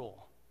will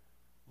rule.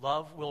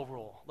 Love will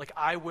rule. Like,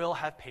 I will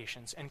have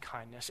patience and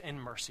kindness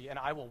and mercy, and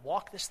I will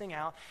walk this thing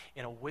out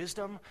in a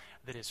wisdom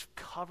that is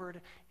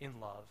covered in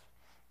love.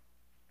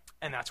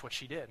 And that's what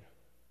she did.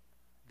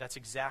 That's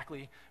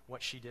exactly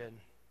what she did.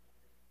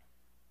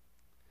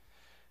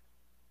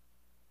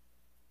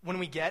 When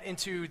we get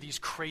into these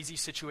crazy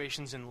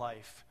situations in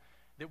life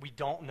that we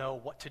don't know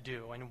what to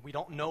do, and we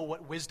don't know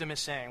what wisdom is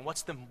saying,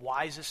 what's the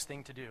wisest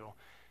thing to do?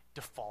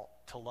 Default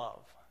to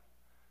love.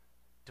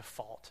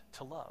 Default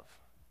to love.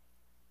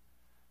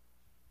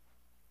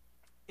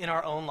 In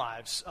our own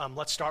lives,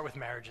 let's start with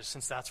marriages,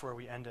 since that's where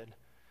we ended.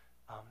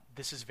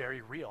 This is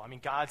very real. I mean,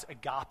 God's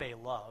agape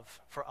love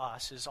for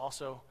us is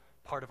also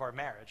part of our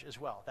marriage as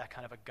well, that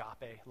kind of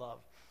agape love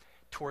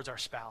towards our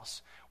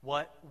spouse.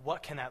 What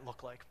can that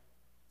look like?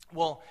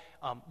 Well,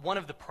 one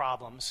of the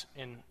problems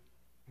in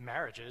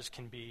marriages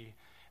can be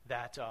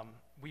that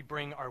we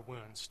bring our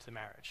wounds to the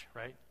marriage,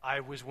 right?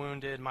 I was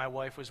wounded, my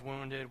wife was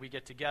wounded, we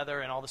get together,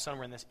 and all of a sudden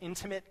we're in this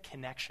intimate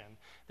connection,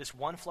 this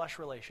one flesh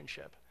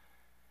relationship.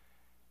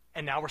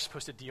 And now we're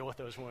supposed to deal with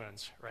those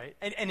wounds, right?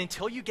 And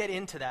until you get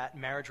into that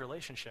marriage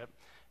relationship,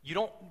 you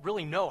don't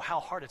really know how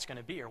hard it's going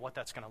to be or what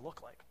that's going to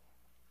look like.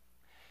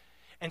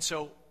 And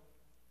so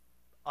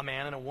a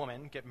man and a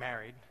woman get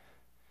married,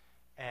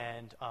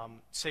 and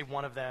say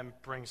one of them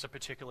brings a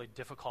particularly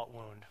difficult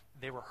wound.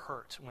 They were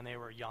hurt when they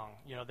were young.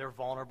 They're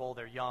vulnerable,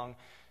 they're young.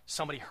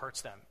 Somebody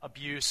hurts them.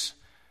 Abuse,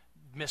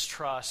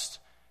 mistrust,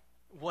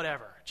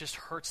 whatever, just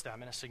hurts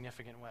them in a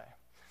significant way.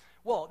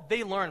 Well,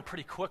 they learn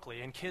pretty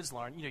quickly, and kids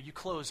learn, you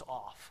close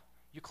off.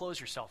 You close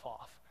yourself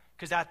off,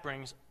 because that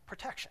brings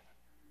protection.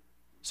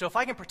 So if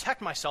I can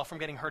protect myself from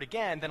getting hurt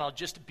again, then I'll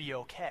just be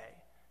okay.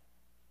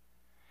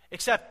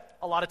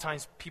 Except a lot of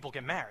times people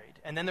get married,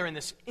 and then they're in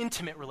this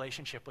intimate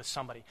relationship with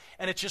somebody,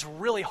 and it's just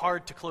really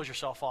hard to close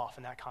yourself off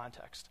in that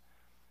context.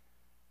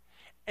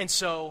 And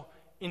so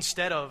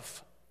instead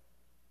of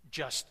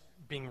just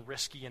being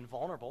risky and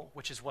vulnerable,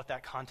 which is what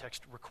that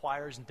context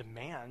requires and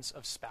demands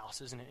of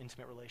spouses in an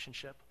intimate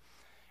relationship,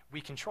 we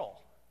control,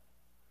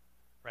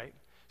 right?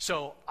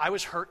 So I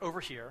was hurt over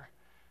here.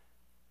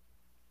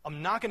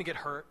 I'm not going to get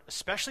hurt,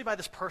 especially by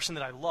this person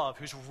that I love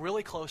who's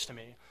really close to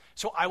me,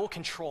 so I will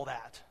control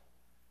that.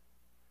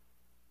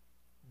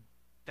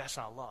 That's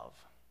not love.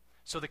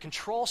 So the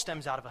control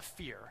stems out of a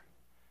fear.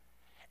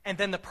 And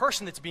then the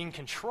person that's being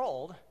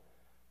controlled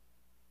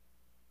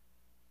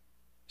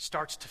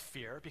starts to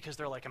fear because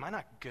they're like, am I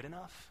not good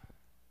enough?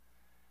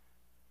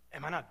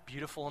 Am I not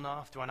beautiful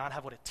enough? Do I not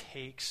have what it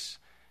takes?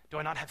 Do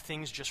I not have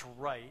things just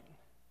right?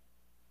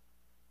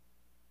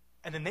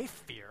 And then they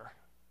fear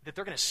that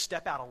they're going to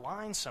step out of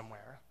line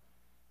somewhere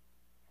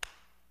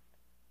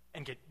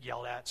and get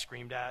yelled at,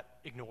 screamed at,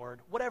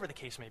 ignored, whatever the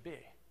case may be.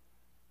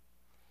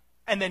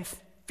 And then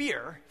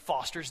fear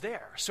fosters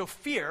there. So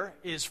fear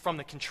is from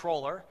the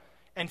controller,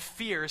 and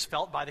fear is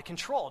felt by the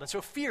controlled. And so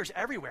fear is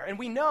everywhere. And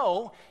we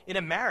know in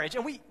a marriage,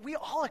 and we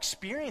all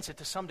experience it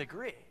to some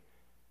degree.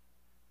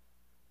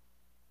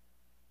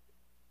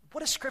 What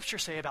does Scripture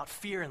say about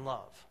fear and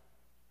love?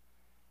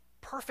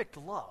 Perfect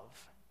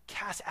love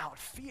casts out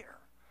fear.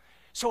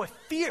 So if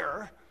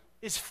fear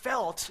is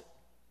felt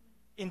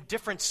in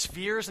different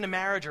spheres in a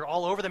marriage or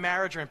all over the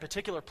marriage or in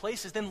particular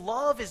places, then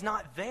love is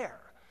not there.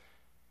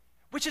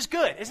 Which is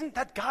good. Isn't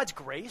that God's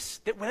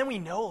grace? That when we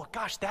know,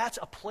 gosh, that's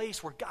a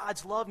place where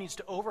God's love needs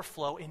to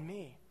overflow in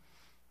me.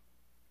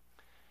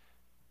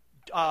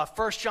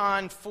 1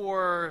 John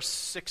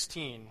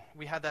 4:16.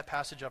 We had that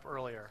passage up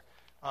earlier.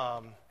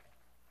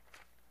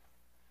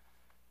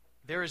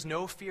 There is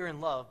no fear in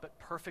love, but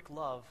perfect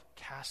love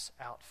casts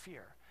out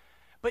fear.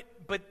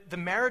 But the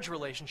marriage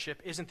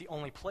relationship isn't the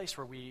only place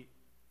where we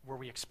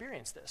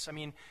experience this. I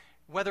mean,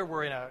 whether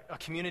we're in a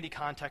community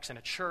context, in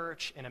a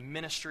church, in a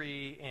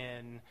ministry,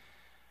 in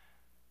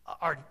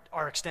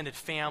our extended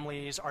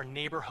families, our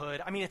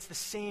neighborhood. I mean, it's the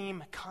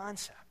same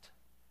concept.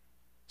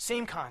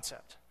 Same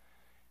concept.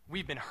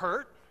 We've been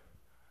hurt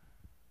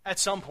at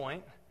some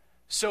point,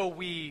 so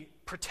we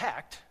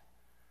protect.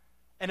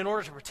 And in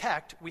order to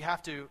protect, we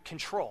have to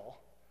control.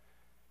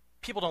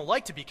 People don't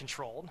like to be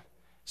controlled,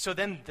 so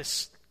then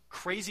this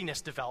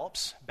craziness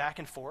develops back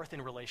and forth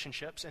in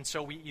relationships, and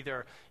so we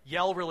either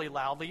yell really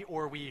loudly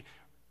or we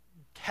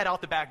head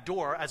out the back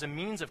door as a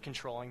means of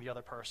controlling the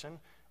other person,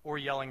 or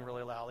yelling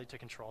really loudly to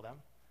control them,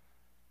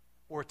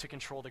 or to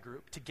control the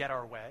group, to get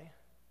our way.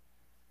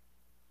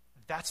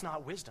 That's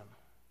not wisdom.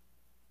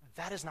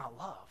 That is not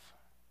love.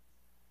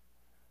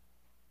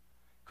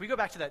 Can we go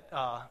back to that,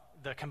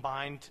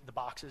 the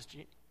boxes?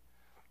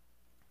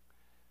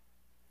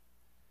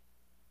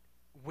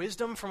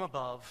 Wisdom from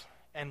above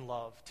and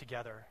love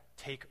together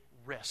take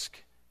risk.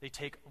 They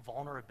take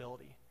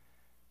vulnerability.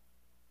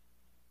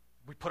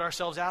 We put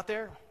ourselves out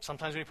there.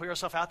 Sometimes when you put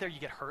yourself out there, you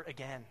get hurt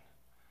again.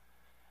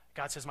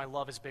 God says, my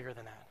love is bigger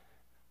than that.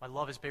 My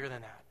love is bigger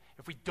than that.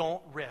 If we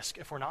don't risk,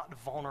 if we're not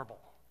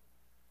vulnerable,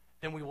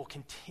 then we will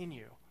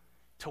continue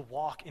to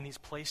walk in these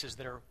places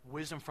that are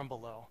wisdom from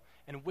below.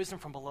 And wisdom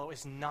from below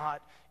is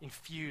not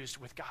infused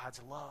with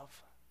God's love.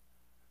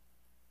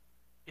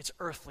 It's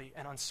earthly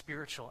and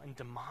unspiritual and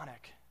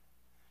demonic.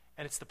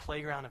 And it's the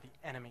playground of the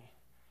enemy.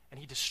 And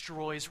he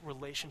destroys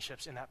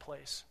relationships in that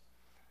place.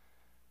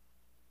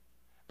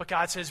 But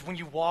God says, when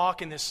you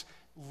walk in this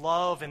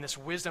love and this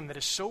wisdom that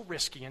is so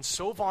risky and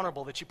so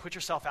vulnerable that you put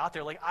yourself out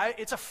there,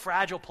 it's a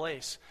fragile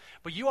place.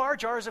 But you are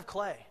jars of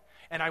clay,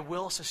 and I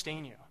will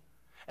sustain you.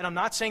 And I'm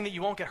not saying that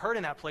you won't get hurt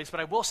in that place,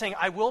 but I will saying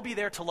I will be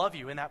there to love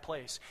you in that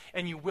place,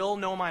 and you will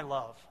know my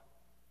love.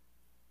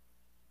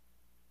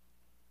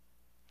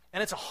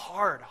 And it's a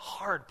hard,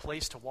 hard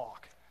place to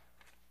walk.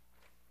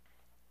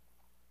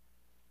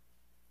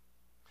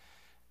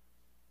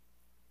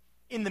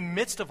 In the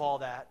midst of all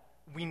that,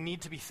 we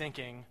need to be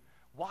thinking,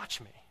 watch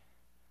me.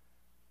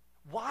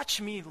 Watch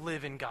me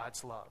live in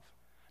God's love.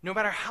 No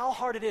matter how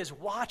hard it is,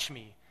 watch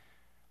me.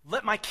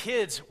 Let my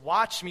kids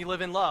watch me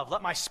live in love.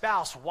 Let my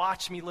spouse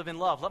watch me live in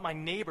love. Let my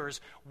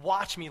neighbors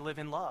watch me live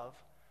in love.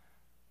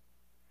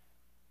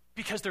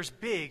 Because there's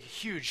big,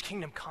 huge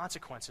kingdom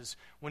consequences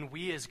when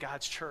we as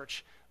God's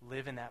church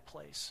live in that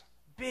place.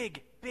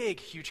 Big, big,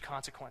 huge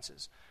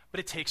consequences. But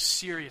it takes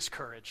serious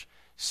courage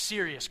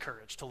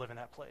to live in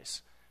that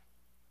place.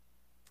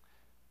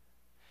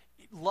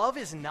 Love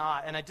is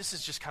not, and this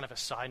is just kind of a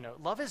side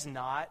note, love is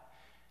not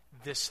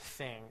this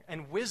thing,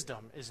 and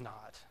wisdom is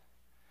not,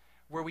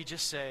 where we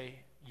just say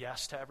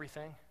yes to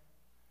everything.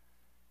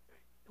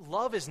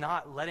 Love is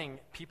not letting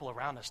people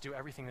around us do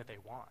everything that they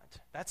want.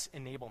 That's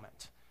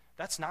enablement.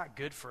 That's not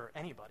good for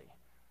anybody.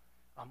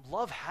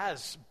 Love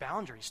has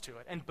boundaries to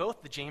it, and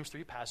both the James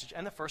 3 passage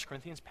and the 1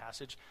 Corinthians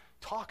passage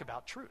talk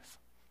about truth.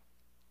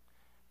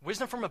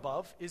 Wisdom from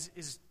above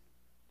is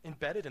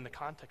embedded in the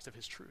context of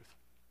his truth.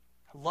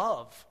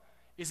 Love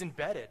is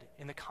embedded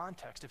in the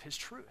context of his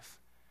truth.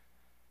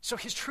 So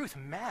his truth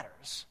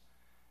matters.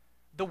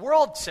 The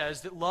world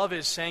says that love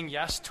is saying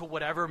yes to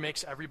whatever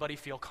makes everybody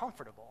feel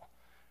comfortable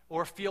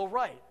or feel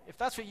right. If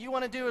that's what you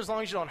want to do, as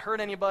long as you don't hurt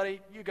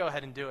anybody, you go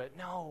ahead and do it.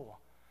 No,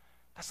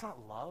 that's not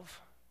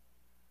love.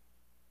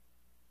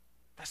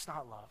 That's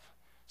not love.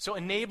 So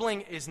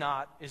enabling is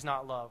not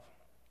love.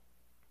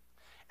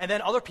 And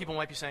then other people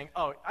might be saying,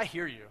 oh, I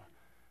hear you.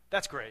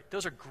 That's great.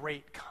 Those are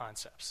great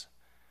concepts.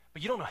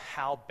 But you don't know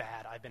how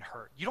bad I've been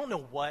hurt. You don't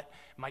know what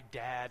my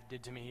dad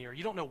did to me, or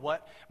you don't know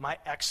what my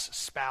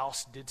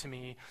ex-spouse did to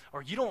me,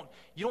 or you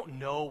don't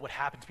know what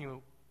happened to me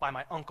by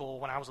my uncle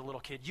when I was a little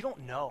kid. You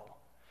don't know.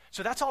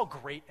 So that's all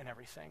great and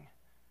everything.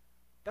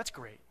 That's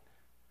great.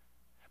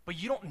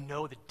 But you don't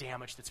know the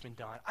damage that's been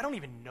done. I don't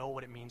even know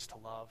what it means to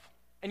love.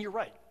 And you're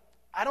right.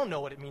 I don't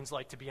know what it means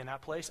like to be in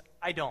that place.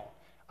 I don't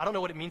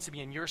know what it means to be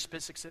in your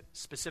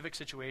specific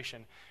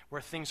situation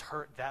where things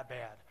hurt that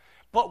bad.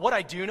 But what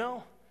I do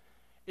know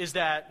is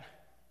that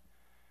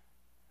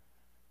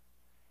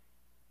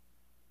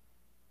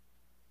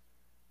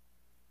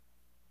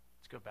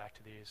let's go back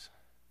to these.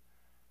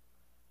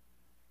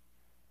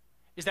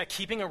 Is that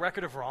keeping a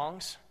record of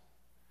wrongs,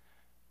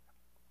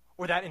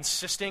 or that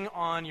insisting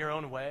on your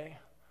own way,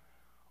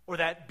 or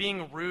that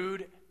being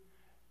rude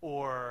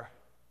or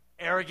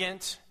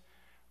arrogant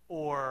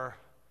or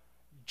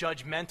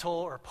judgmental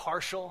or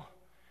partial,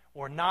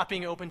 or not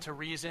being open to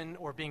reason,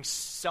 or being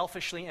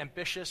selfishly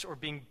ambitious, or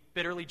being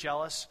bitterly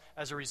jealous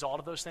as a result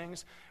of those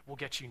things will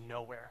get you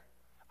nowhere.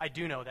 I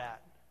do know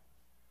that.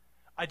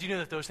 I do know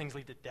that those things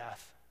lead to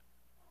death.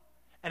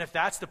 And if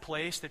that's the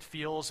place that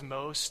feels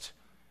most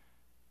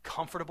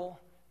comfortable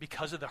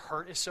because of the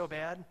hurt is so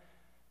bad,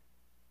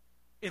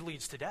 it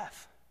leads to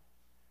death.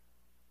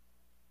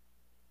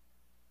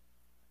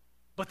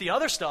 But the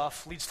other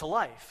stuff leads to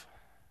life.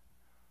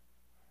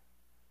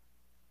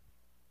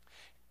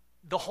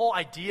 The whole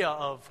idea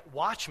of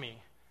watch me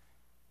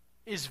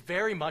is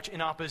very much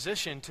in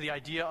opposition to the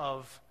idea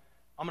of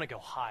I'm going to go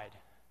hide.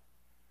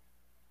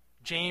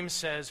 James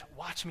says,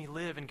 watch me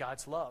live in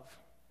God's love.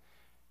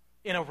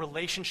 In a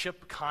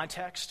relationship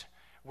context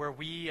where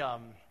we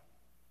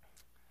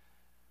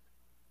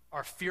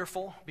are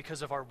fearful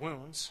because of our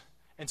wounds,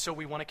 and so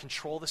we want to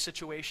control the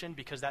situation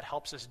because that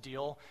helps us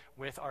deal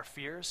with our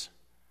fears.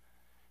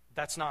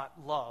 That's not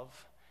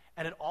love.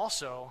 And it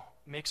also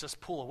makes us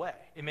pull away.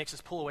 It makes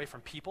us pull away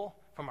from people,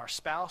 from our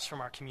spouse, from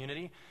our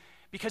community,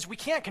 because we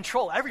can't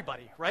control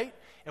everybody, right?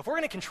 If we're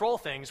going to control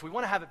things, we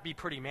want to have it be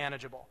pretty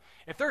manageable.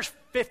 If there's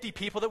 50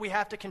 people that we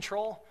have to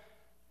control,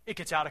 it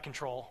gets out of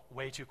control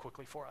way too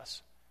quickly for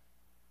us.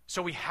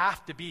 So we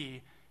have to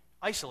be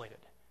isolated.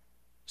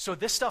 So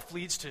this stuff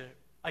leads to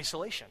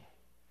isolation.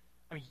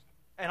 I mean,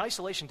 and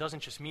isolation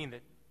doesn't just mean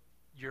that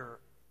you're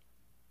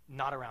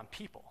not around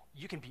people.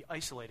 You can be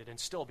isolated and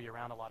still be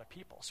around a lot of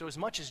people. So as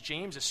much as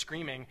James is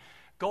screaming,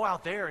 go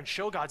out there and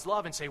show God's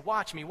love and say,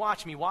 watch me,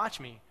 watch me, watch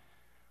me.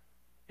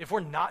 If we're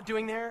not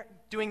doing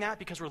that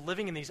because we're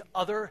living in these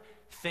other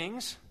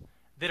things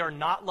that are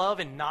not love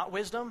and not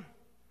wisdom,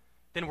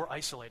 then we're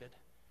isolated.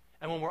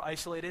 And when we're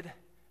isolated,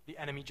 the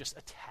enemy just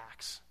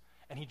attacks.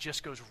 And he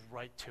just goes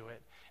right to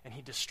it. And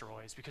he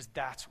destroys, because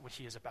that's what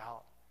he is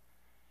about.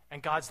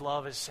 And God's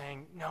love is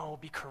saying, no,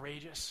 be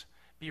courageous.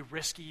 Be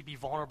risky, be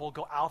vulnerable,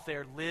 go out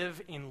there,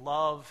 live in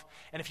love.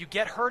 And if you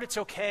get hurt, it's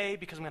okay,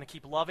 because I'm going to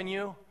keep loving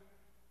you.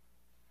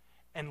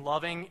 And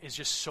loving is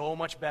just so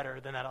much better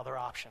than that other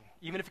option,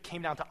 even if it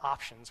came down to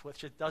options,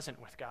 which it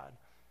doesn't with God.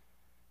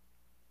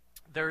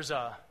 There's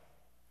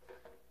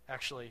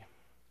actually,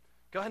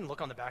 go ahead and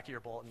look on the back of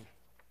your bulletin.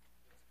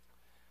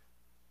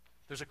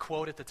 There's a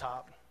quote at the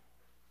top.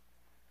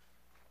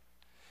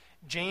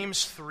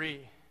 James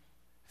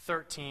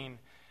 3:13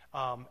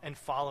 and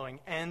following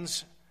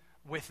ends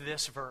with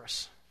this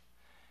verse.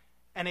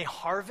 And a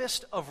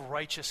harvest of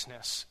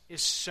righteousness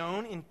is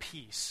sown in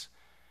peace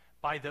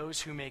by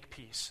those who make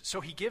peace.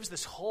 So he gives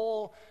this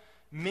whole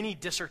mini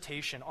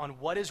dissertation on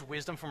what is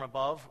wisdom from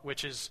above,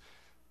 which is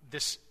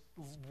this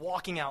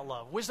walking out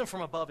love. Wisdom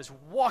from above is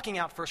walking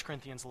out 1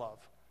 Corinthians love.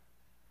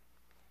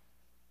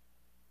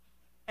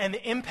 And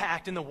the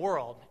impact in the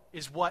world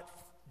is what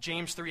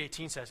James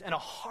 3:18 says. And a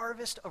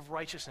harvest of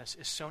righteousness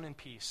is sown in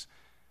peace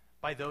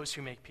by those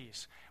who make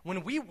peace.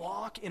 When we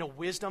walk in a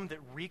wisdom that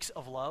reeks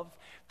of love,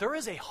 there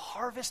is a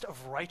harvest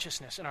of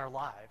righteousness in our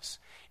lives,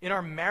 in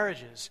our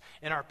marriages,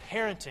 in our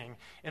parenting,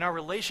 in our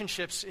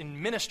relationships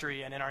in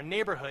ministry, and in our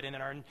neighborhood,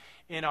 and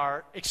in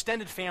our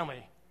extended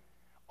family.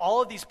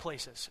 All of these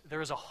places, there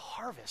is a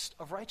harvest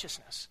of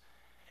righteousness.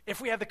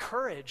 If we have the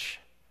courage,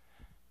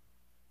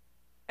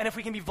 and if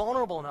we can be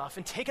vulnerable enough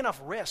and take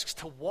enough risks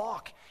to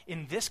walk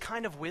in this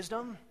kind of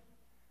wisdom,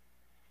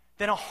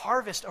 then a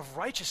harvest of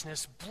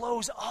righteousness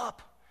blows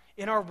up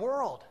in our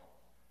world.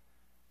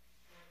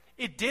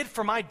 It did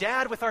for my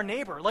dad with our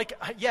neighbor. Like,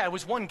 yeah, it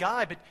was one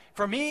guy, but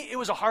for me, it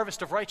was a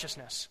harvest of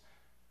righteousness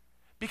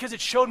because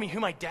it showed me who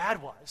my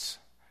dad was.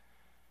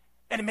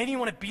 And it made me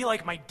want to be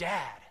like my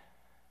dad.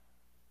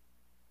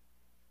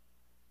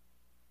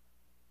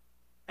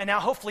 And now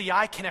hopefully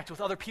I connect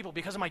with other people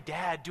because of my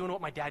dad doing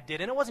what my dad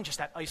did. And it wasn't just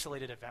that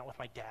isolated event with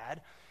my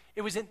dad.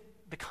 It was in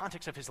the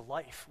context of his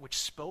life, which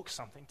spoke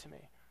something to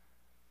me.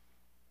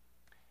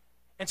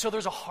 And so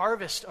there's a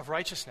harvest of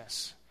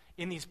righteousness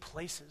in these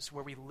places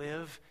where we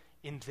live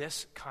in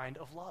this kind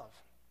of love.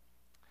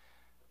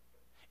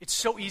 It's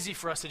so easy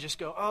for us to just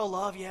go, oh,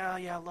 love,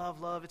 yeah,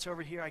 love, it's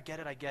over here, I get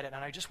it. And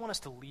I just want us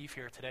to leave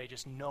here today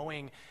just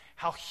knowing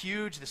how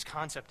huge this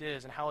concept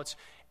is and how it's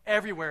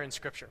everywhere in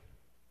Scripture.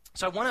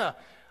 So I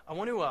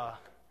want to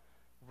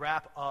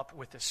wrap up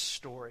with this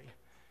story.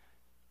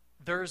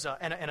 There's a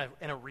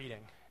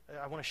reading.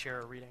 I want to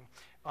share a reading.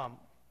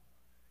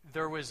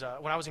 There was,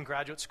 when I was in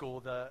graduate school,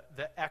 the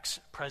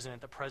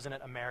ex-president, the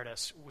president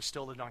emeritus, was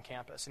still lived on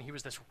campus. And he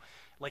was this,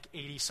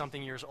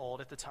 80-something years old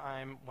at the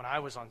time when I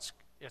was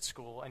at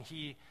school. And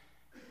he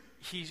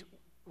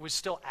was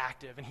still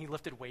active, and he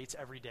lifted weights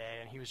every day.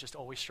 And he was just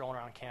always strolling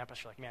around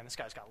campus. You're like, man, this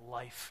guy's got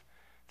life.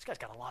 This guy's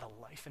got a lot of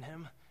life in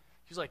him.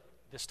 He was like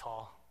this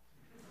tall.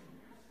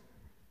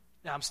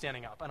 Now I'm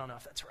standing up. I don't know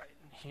if that's right.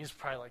 He's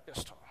probably like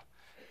this tall.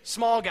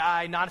 Small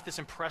guy, not at this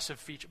impressive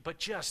feature, but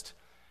just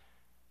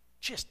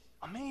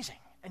amazing.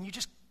 And you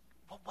just,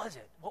 what was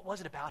it? What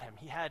was it about him?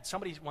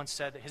 Somebody once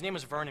said that his name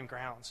was Vernon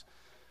Grounds.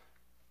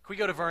 Can we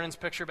go to Vernon's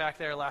picture back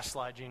there? Last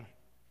slide, Gene.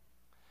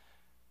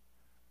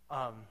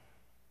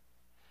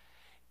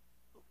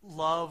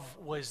 Love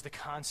was the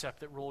concept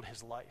that ruled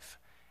his life.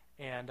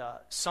 And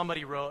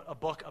somebody wrote a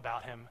book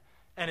about him.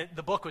 And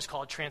the book was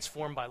called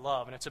Transformed by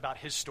Love. And it's about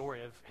his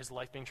story of his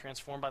life being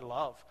transformed by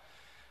love,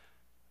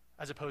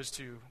 as opposed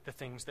to the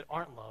things that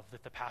aren't love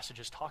that the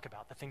passages talk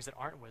about, the things that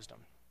aren't wisdom.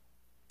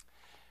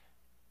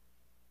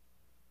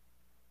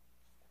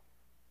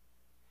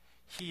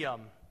 He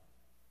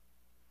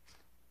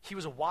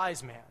was a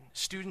wise man.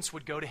 Students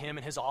would go to him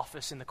in his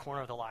office in the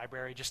corner of the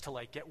library just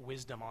to get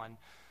wisdom on,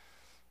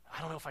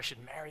 I don't know if I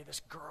should marry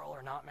this girl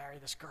or not marry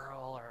this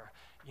girl, or,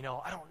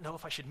 I don't know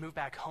if I should move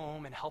back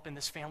home and help in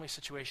this family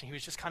situation. He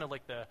was just kind of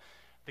like the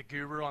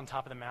guru on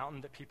top of the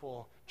mountain that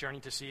people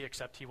journeyed to see,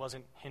 except he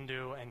wasn't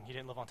Hindu and he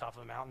didn't live on top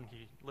of a mountain.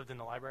 He lived in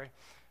the library.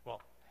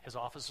 Well, his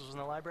office was in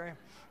the library.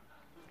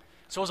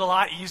 So it was a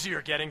lot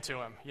easier getting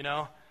to him,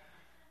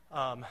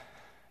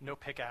 no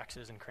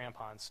pickaxes and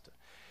crampons.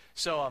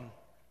 So,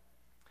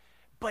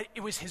 but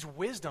it was his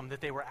wisdom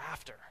that they were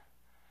after.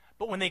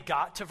 But when they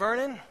got to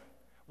Vernon,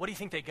 what do you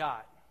think they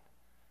got?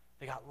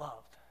 They got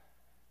loved.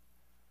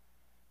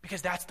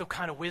 Because that's the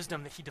kind of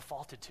wisdom that he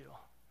defaulted to.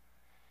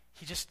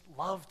 He just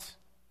loved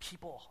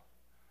people.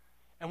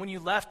 And when you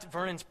left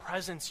Vernon's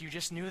presence, you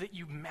just knew that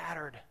you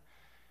mattered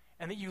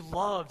and that you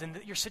loved and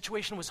that your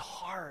situation was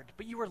hard,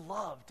 but you were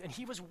loved and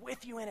he was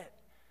with you in it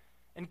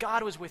and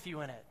God was with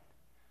you in it.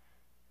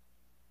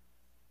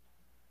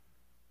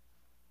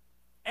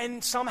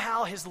 And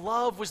somehow his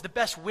love was the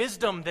best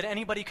wisdom that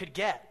anybody could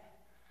get.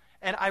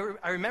 And I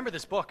remember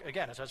this book,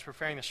 again, as I was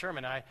preparing the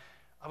sermon. I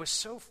was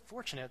so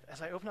fortunate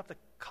as I opened up the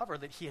cover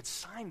that he had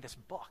signed this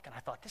book, and I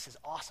thought, this is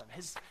awesome.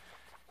 His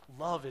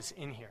love is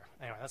in here.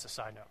 Anyway, that's a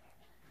side note.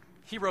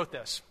 He wrote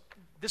this.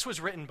 This was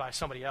written by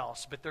somebody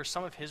else, but there's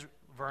some of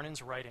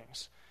Vernon's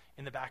writings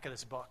in the back of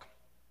this book.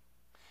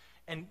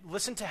 And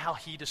listen to how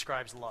he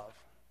describes love.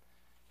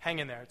 Hang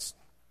in there. It's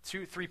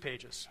 3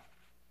 pages.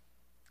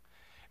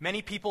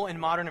 Many people in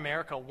modern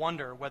America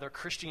wonder whether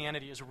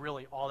Christianity is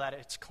really all that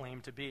it's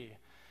claimed to be.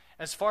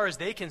 As far as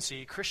they can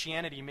see,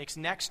 Christianity makes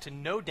next to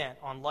no dent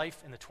on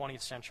life in the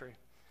 20th century.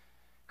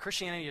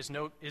 Christianity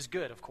is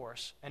good, of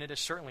course, and it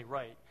is certainly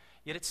right,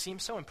 yet it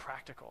seems so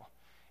impractical.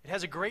 It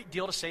has a great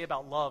deal to say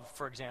about love,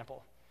 for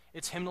example.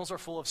 Its hymnals are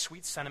full of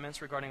sweet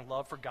sentiments regarding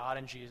love for God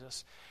and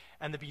Jesus,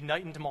 and the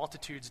benighted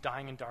multitudes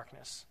dying in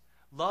darkness.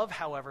 Love,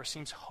 however,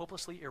 seems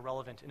hopelessly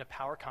irrelevant in a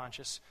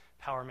power-conscious,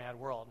 power-mad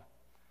world.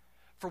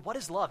 For what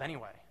is love,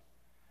 anyway?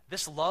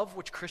 This love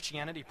which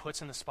Christianity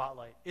puts in the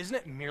spotlight, isn't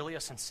it merely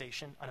a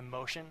sensation, an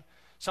emotion,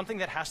 something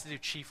that has to do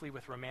chiefly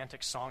with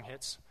romantic song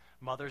hits,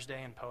 Mother's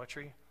Day, and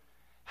poetry?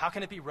 How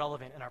can it be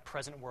relevant in our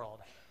present world?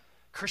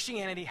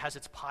 Christianity has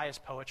its pious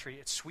poetry,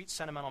 its sweet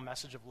sentimental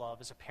message of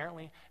love is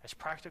apparently as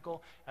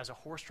practical as a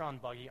horse-drawn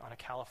buggy on a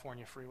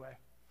California freeway.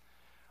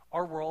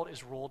 Our world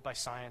is ruled by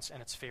science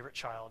and its favorite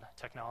child,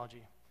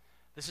 technology.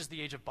 This is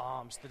the age of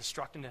bombs, the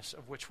destructiveness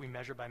of which we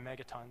measure by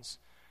megatons.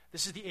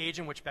 This is the age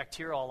in which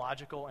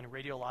bacteriological and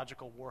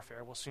radiological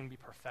warfare will soon be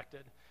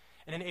perfected.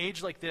 In an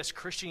age like this,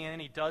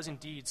 Christianity does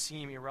indeed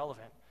seem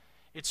irrelevant.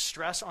 Its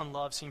stress on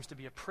love seems to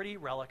be a pretty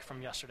relic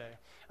from yesterday,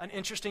 an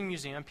interesting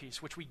museum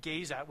piece which we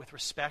gaze at with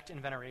respect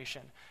and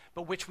veneration,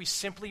 but which we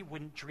simply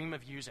wouldn't dream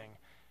of using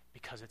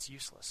because it's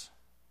useless.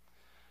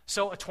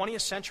 So a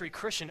 20th century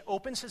Christian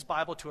opens his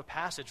Bible to a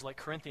passage like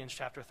Corinthians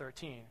chapter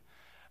 13.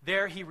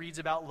 There he reads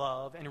about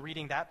love, and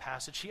reading that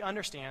passage, he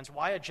understands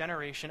why a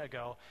generation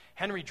ago,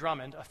 Henry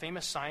Drummond, a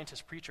famous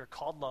scientist preacher,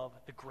 called love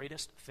the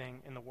greatest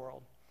thing in the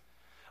world.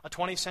 A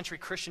 20th century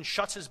Christian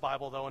shuts his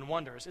Bible, though, and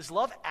wonders, is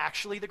love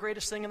actually the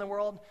greatest thing in the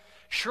world?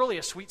 Surely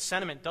a sweet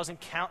sentiment doesn't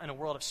count in a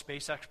world of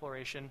space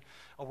exploration,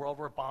 a world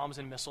where bombs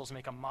and missiles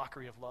make a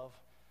mockery of love.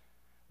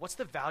 What's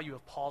the value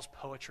of Paul's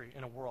poetry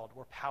in a world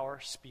where power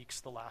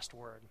speaks the last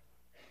word?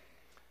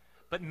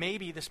 But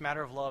maybe this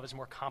matter of love is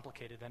more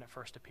complicated than it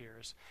first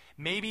appears.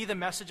 Maybe the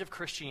message of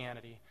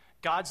Christianity,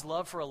 God's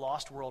love for a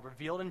lost world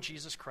revealed in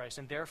Jesus Christ,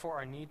 and therefore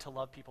our need to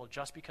love people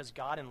just because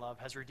God in love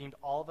has redeemed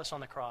all of us on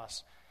the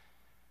cross,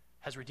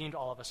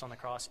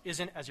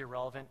 isn't as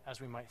irrelevant as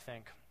we might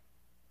think.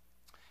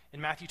 In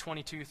Matthew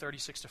 22,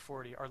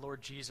 36-40, our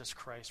Lord Jesus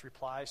Christ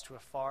replies to a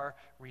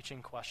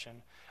far-reaching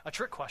question, a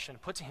trick question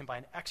put to him by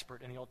an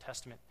expert in the Old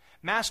Testament.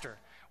 Master,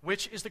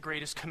 which is the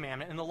greatest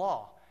commandment in the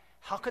law?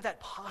 How could that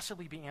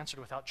possibly be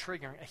answered without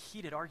triggering a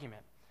heated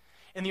argument?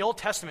 In the Old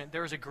Testament,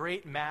 there is a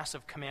great mass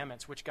of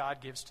commandments which God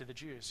gives to the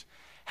Jews.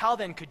 How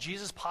then could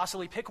Jesus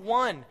possibly pick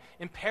one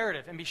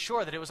imperative and be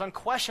sure that it was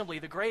unquestionably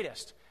the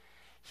greatest?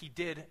 He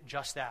did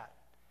just that,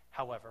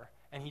 however,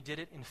 and he did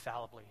it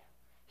infallibly.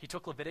 He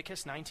took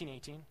Leviticus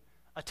 19:18,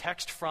 a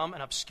text from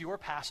an obscure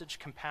passage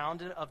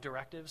compounded of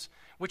directives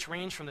which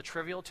range from the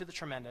trivial to the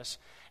tremendous,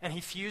 and he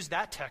fused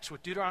that text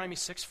with Deuteronomy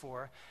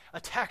 6:4,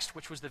 a text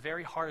which was the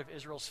very heart of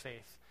Israel's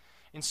faith.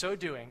 In so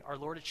doing, our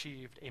Lord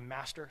achieved a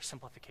master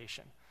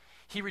simplification.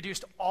 He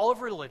reduced all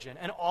of religion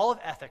and all of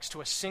ethics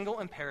to a single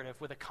imperative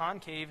with a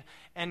concave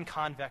and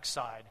convex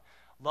side.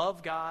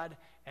 Love God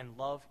and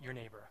love your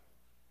neighbor.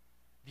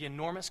 The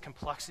enormous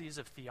complexities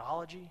of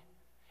theology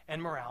and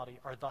morality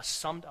are thus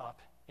summed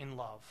up in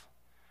love.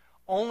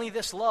 Only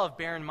this love,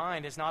 bear in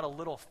mind, is not a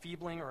little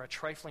feebling or a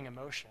trifling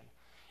emotion.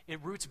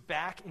 It roots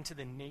back into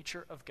the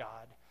nature of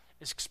God,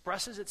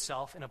 expresses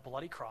itself in a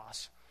bloody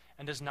cross,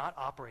 and does not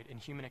operate in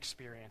human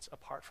experience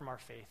apart from our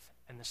faith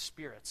and the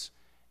Spirit's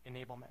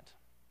enablement.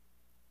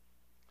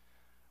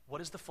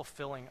 What is the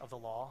fulfilling of the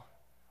law?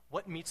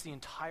 What meets the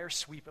entire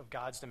sweep of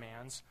God's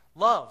demands?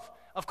 Love.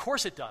 Of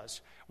course it does.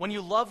 When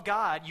you love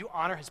God, you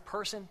honor his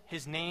person,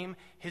 his name,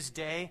 his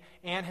day,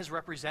 and his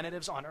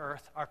representatives on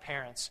earth, our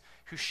parents,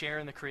 who share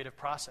in the creative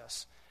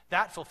process.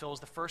 That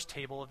fulfills the first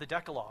table of the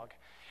Decalogue.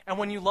 And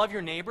when you love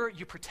your neighbor,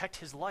 you protect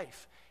his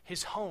life,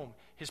 his home,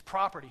 his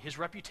property, his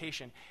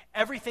reputation,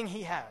 everything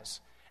he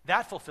has.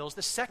 That fulfills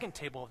the second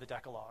table of the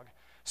Decalogue.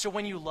 So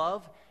when you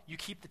love, you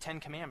keep the 10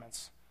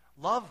 Commandments.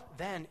 Love,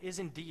 then, is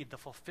indeed the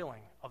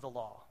fulfilling of the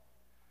law.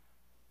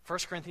 1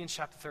 Corinthians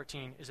chapter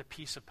 13 is a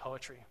piece of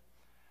poetry.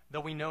 though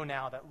we know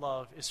now that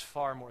love is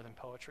far more than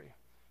poetry.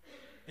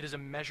 It is a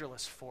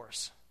measureless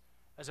force.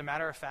 As a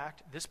matter of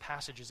fact, this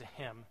passage is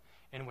a hymn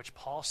in which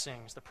Paul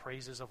sings the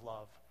praises of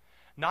love.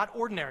 Not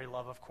ordinary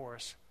love, of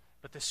course,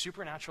 but the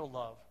supernatural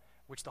love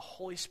which the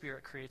Holy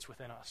Spirit creates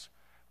within us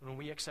when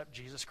we accept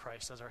Jesus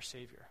Christ as our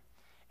Savior.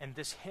 And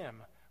this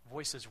hymn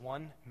voices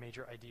one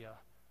major idea: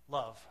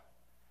 love.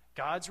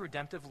 God's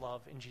redemptive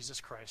love in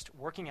Jesus Christ,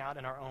 working out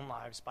in our own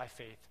lives by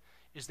faith,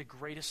 is the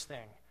greatest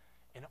thing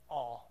in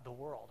all the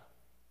world.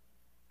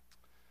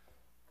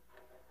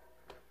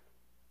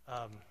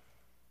 I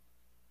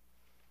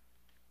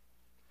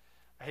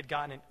had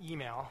gotten an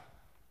email,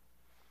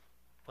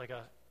 like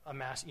a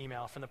mass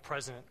email from the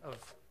president of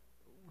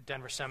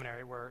Denver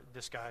Seminary, where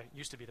this guy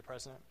used to be the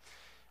president,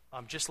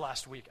 just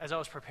last week, as I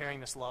was preparing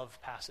this love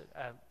passage,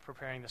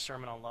 preparing the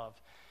sermon on love.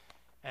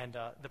 And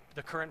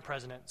the current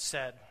president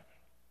said,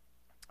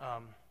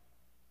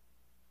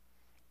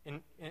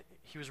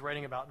 he was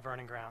writing about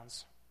Vernon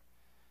Grounds.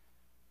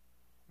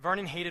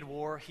 Vernon hated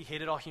war. He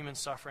hated all human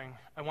suffering.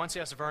 I once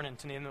asked Vernon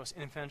to name the most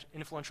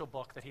influential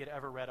book that he had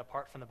ever read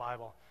apart from the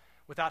Bible.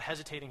 Without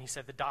hesitating, he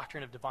said, The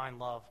Doctrine of Divine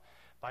Love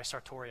by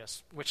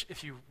Sartorius, which,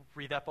 if you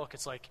read that book,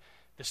 it's like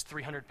this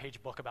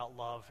 300-page book about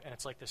love, and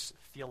it's like this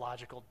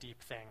theological deep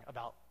thing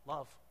about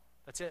love.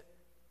 That's it.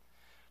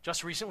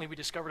 Just recently, we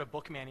discovered a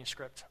book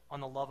manuscript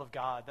on the love of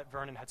God that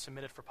Vernon had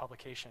submitted for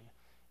publication.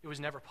 It was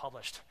never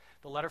published.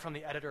 The letter from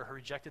the editor who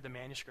rejected the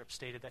manuscript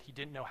stated that he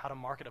didn't know how to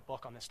market a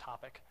book on this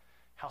topic.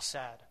 How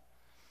sad.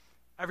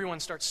 Everyone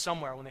starts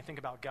somewhere when they think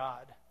about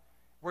God.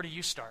 Where do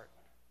you start?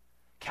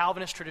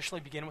 Calvinists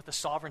traditionally begin with the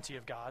sovereignty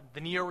of God,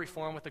 the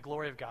Neo-Reform with the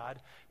glory of God,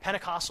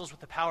 Pentecostals with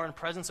the power and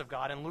presence of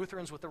God, and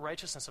Lutherans with the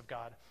righteousness of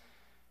God.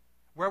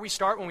 Where we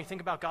start when we think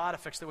about God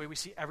affects the way we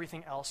see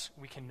everything else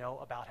we can know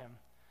about him.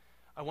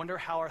 I wonder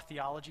how our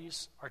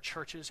theologies, our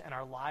churches, and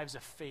our lives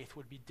of faith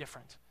would be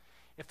different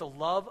if the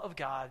love of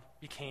God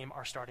became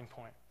our starting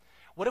point.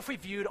 What if we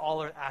viewed all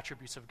our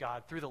attributes of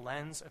God through the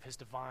lens of his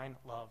divine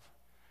love?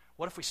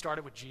 What if we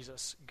started with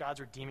Jesus,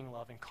 God's redeeming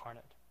love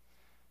incarnate?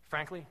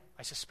 Frankly,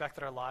 I suspect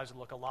that our lives would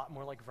look a lot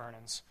more like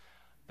Vernon's,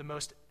 the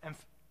most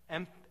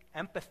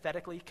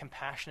empathetically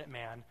compassionate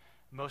man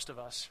most of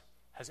us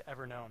has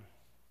ever known.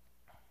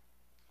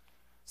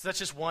 So that's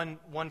just one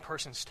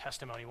person's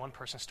testimony, one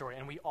person's story,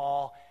 and we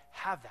all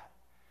have that.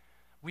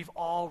 We've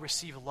all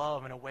received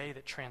love in a way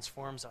that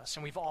transforms us,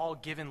 and we've all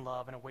given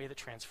love in a way that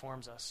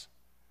transforms us.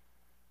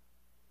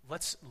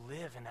 Let's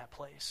live in that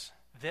place.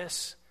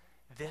 This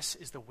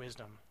is the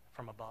wisdom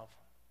from above.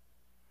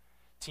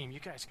 Team, you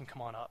guys can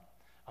come on up.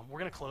 We're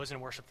going to close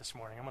in worship this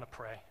morning. I'm going to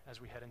pray as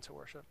we head into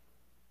worship.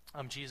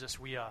 Jesus,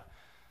 we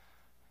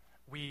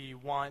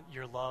want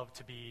your love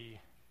to be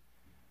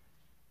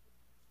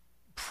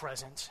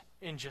present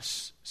in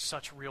just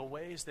such real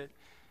ways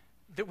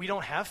that we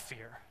don't have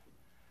fear,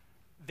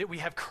 that we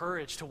have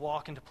courage to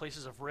walk into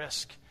places of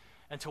risk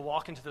and to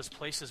walk into those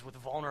places with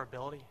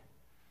vulnerability.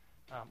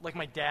 Like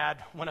my dad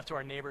went up to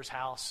our neighbor's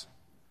house.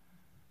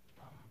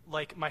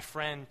 Like my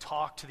friend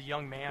talked to the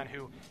young man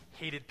who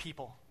hated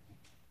people.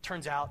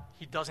 Turns out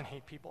he doesn't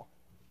hate people.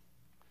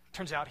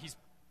 Turns out he's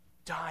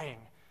dying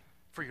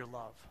for your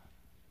love.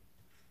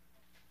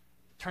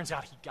 Turns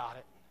out he got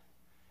it.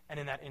 And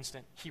in that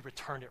instant, he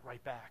returned it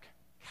right back.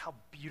 How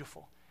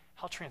beautiful,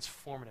 how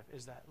transformative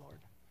is that, Lord?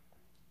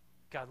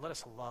 God, let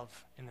us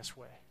love in this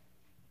way.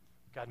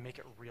 God, make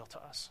it real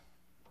to us.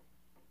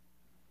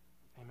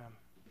 Amen.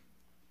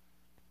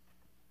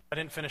 I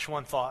didn't finish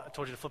one thought. I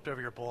told you to flip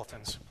over your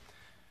bulletins.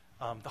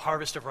 The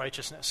harvest of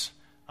righteousness.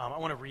 I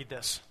want to read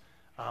this.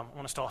 I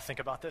want us to all think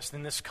about this.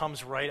 Then this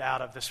comes right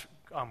out of this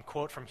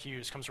quote from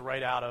Hughes, comes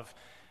right out of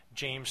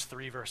James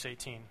 3, verse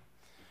 18.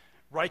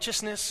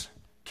 Righteousness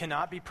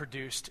cannot be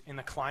produced in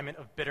the climate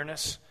of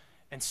bitterness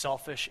and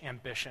selfish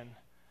ambition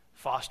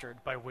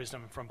fostered by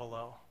wisdom from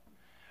below.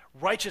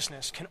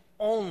 Righteousness can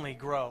only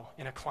grow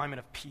in a climate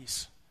of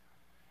peace.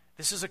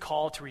 This is a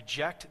call to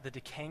reject the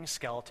decaying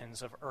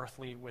skeletons of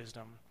earthly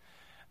wisdom.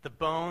 The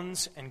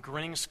bones and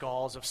grinning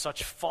skulls of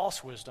such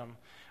false wisdom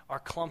are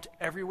clumped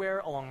everywhere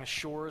along the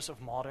shores of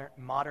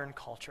modern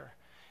culture,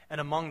 and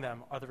among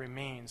them are the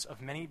remains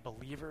of many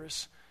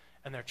believers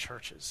and their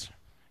churches.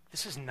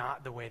 This is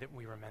not the way that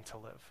we were meant to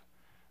live.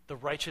 The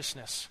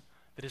righteousness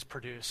that is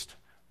produced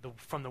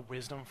from the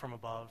wisdom from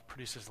above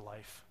produces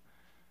life.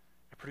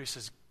 It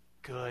produces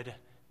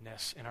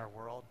goodness in our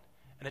world,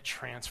 and it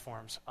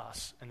transforms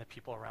us and the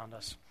people around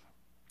us.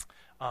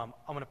 I'm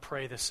going to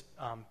pray this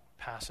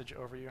passage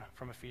over you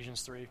from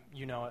Ephesians 3.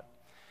 You know it.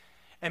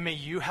 And may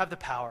you have the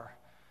power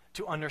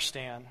to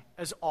understand,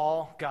 as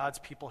all God's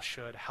people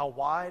should, how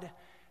wide,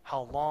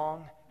 how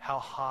long, how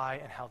high,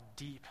 and how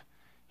deep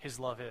his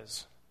love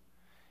is.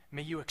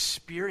 May you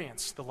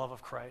experience the love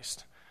of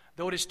Christ,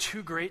 though it is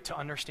too great to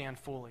understand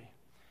fully.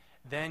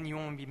 Then you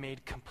will be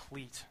made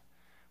complete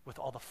with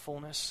all the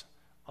fullness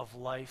of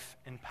life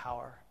and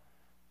power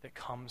that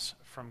comes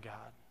from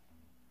God.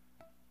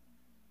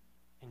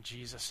 In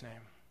Jesus'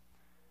 name,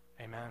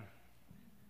 amen.